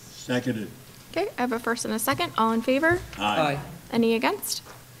 Seconded. Okay, I have a first and a second. All in favor? Aye. Any against?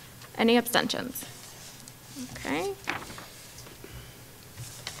 Any abstentions? Okay.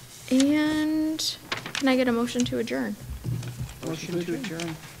 And can I get a motion to adjourn? Motion to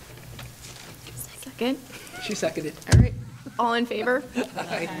adjourn. Second. She seconded. All right. All in favor?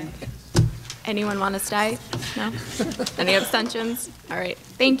 Aye. Anyone want to stay? No? Any abstentions? All right.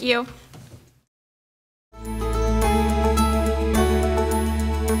 Thank you.